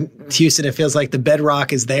doing in Houston. It feels like the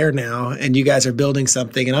bedrock is there now, and you guys are building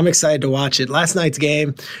something, and I'm excited to watch it.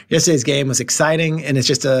 Yesterday's game was exciting, and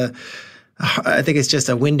I think it's just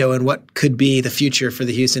a window in what could be the future for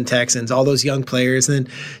the Houston Texans, all those young players. And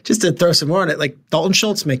then just to throw some more on it, like Dalton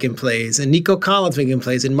Schultz making plays and Nico Collins making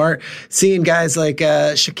plays and seeing guys like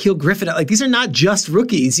Shaquille Griffin. Like these are not just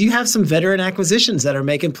rookies. You have some veteran acquisitions that are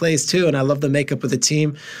making plays too. And I love the makeup of the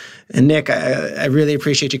team. And Nick, I really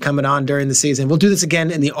appreciate you coming on during the season. We'll do this again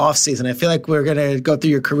in the off season. I feel like we're going to go through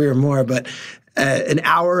your career more, but an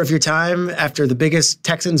hour of your time after the biggest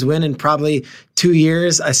Texans win in probably 2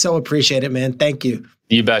 years. I so appreciate it, man. Thank you.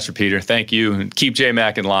 You betcha, Peter. Thank you. And keep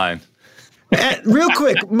J-Mac in line. Real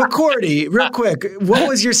quick, McCourty, what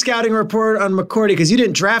was your scouting report on McCourty? Because you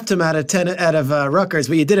didn't draft him out of Rutgers,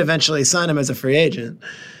 but you did eventually sign him as a free agent.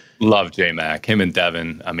 Love J-Mac. Him and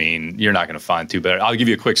Devin. I mean, you're not going to find two better. I'll give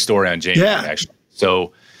you a quick story on J-Mac, actually.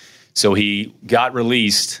 So he got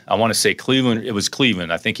released. I want to say Cleveland. It was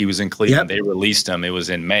Cleveland. I think he was in Cleveland. Yep. They released him. It was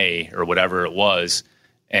in May or whatever it was.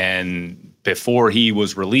 And before he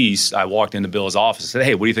was released, I walked into Bill's office and said,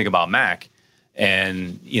 "Hey, what do you think about Mac?"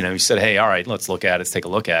 And, he said, "Hey, all right, let's look at it. Let's take a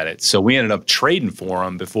look at it." So we ended up trading for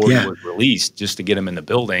him before he was released just to get him in the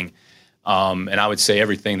building. And I would say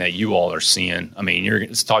everything that you all are seeing, I mean,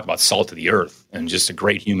 let's talk about salt of the earth and just a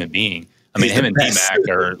great human being. I mean, him and D-Mac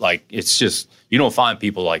are it's just, you don't find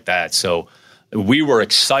people like that. So we were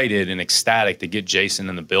excited and ecstatic to get Jason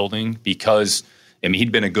in the building because,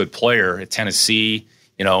 he'd been a good player at Tennessee.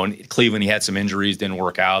 In Cleveland, he had some injuries, didn't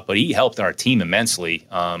work out, but he helped our team immensely.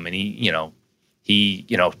 And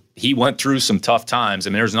he went through some tough times.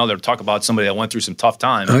 I mean, there's another talk about somebody that went through some tough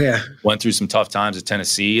times. Oh, yeah. Went through some tough times at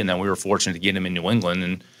Tennessee, and then we were fortunate to get him in New England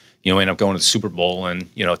and, ended up going to the Super Bowl. And,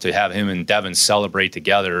 to have him and Devin celebrate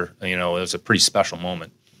together, it was a pretty special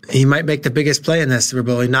moment. He might make the biggest play in that Super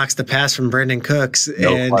Bowl. He knocks the pass from Brandon Cooks,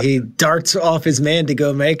 and he darts off his man to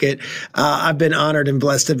go make it. I've been honored and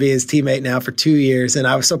blessed to be his teammate now for 2 years, and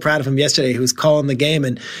I was so proud of him yesterday. He was calling the game,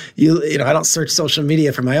 and I don't search social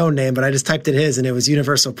media for my own name, but I just typed in his, and it was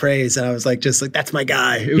universal praise, and I was like, that's my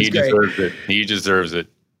guy. It was great. He deserves it.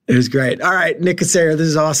 It was great. All right, Nick Caserio, this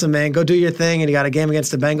is awesome, man. Go do your thing, and you got a game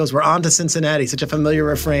against the Bengals. We're on to Cincinnati. Such a familiar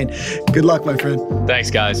refrain. Good luck, my friend. Thanks,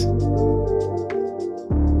 guys.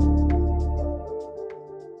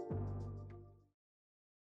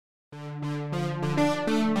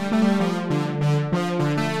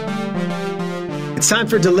 It's time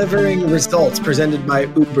for Delivering Results, presented by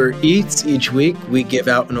Uber Eats. Each week, we give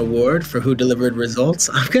out an award for who delivered results.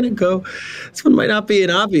 I'm going to go, this one might not be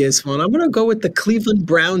an obvious one. I'm going to go with the Cleveland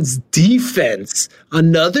Browns defense.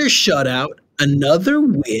 Another shutout, another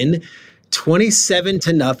win.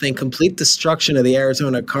 27-0, complete destruction of the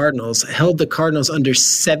Arizona Cardinals, held the Cardinals under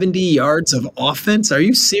 70 yards of offense. Are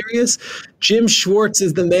you serious? Jim Schwartz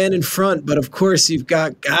is the man in front, but of course you've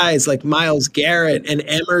got guys like Myles Garrett and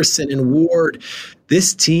Emerson and Ward.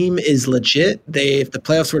 This team is legit. If the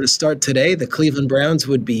playoffs were to start today, the Cleveland Browns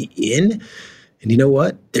would be in. And you know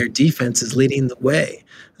what? Their defense is leading the way.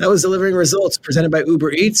 That was Delivering Results, presented by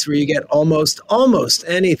Uber Eats, where you get almost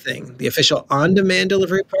anything. The official on-demand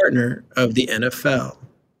delivery partner of the NFL.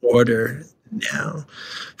 Order now.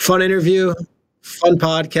 Fun interview, fun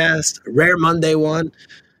podcast, a rare Monday one.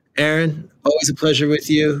 Aaron, always a pleasure with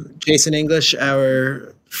you. Jason English,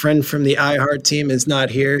 our friend from the iHeart team, is not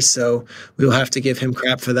here, so we will have to give him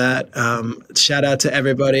crap for that. Shout out to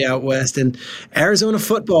everybody out west. And Arizona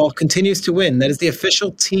football continues to win. That is the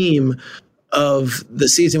official team of the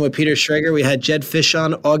season with Peter Schrager. We had Jed Fish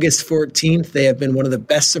on August 14th. They have been one of the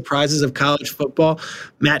best surprises of college football.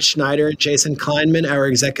 Matt Schneider and Jason Kleinman, our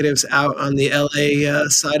executives out on the LA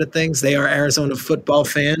side of things, they are Arizona football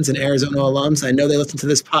fans and Arizona alums. I know they listen to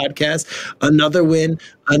this podcast. Another win,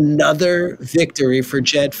 another victory for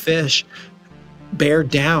Jed Fish. Bear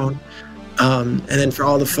down. And then for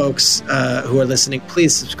all the folks who are listening,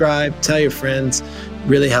 please subscribe, tell your friends.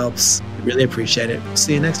 Really helps. Really appreciate it.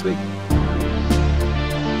 See you next week.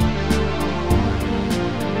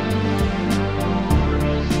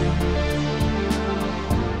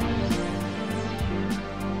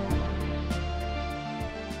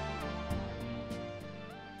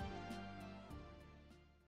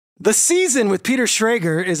 The Season with Peter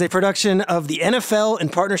Schrager is a production of the NFL in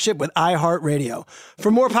partnership with iHeartRadio.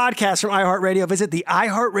 For more podcasts from iHeartRadio, visit the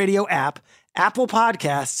iHeartRadio app, Apple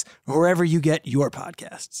Podcasts, or wherever you get your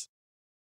podcasts.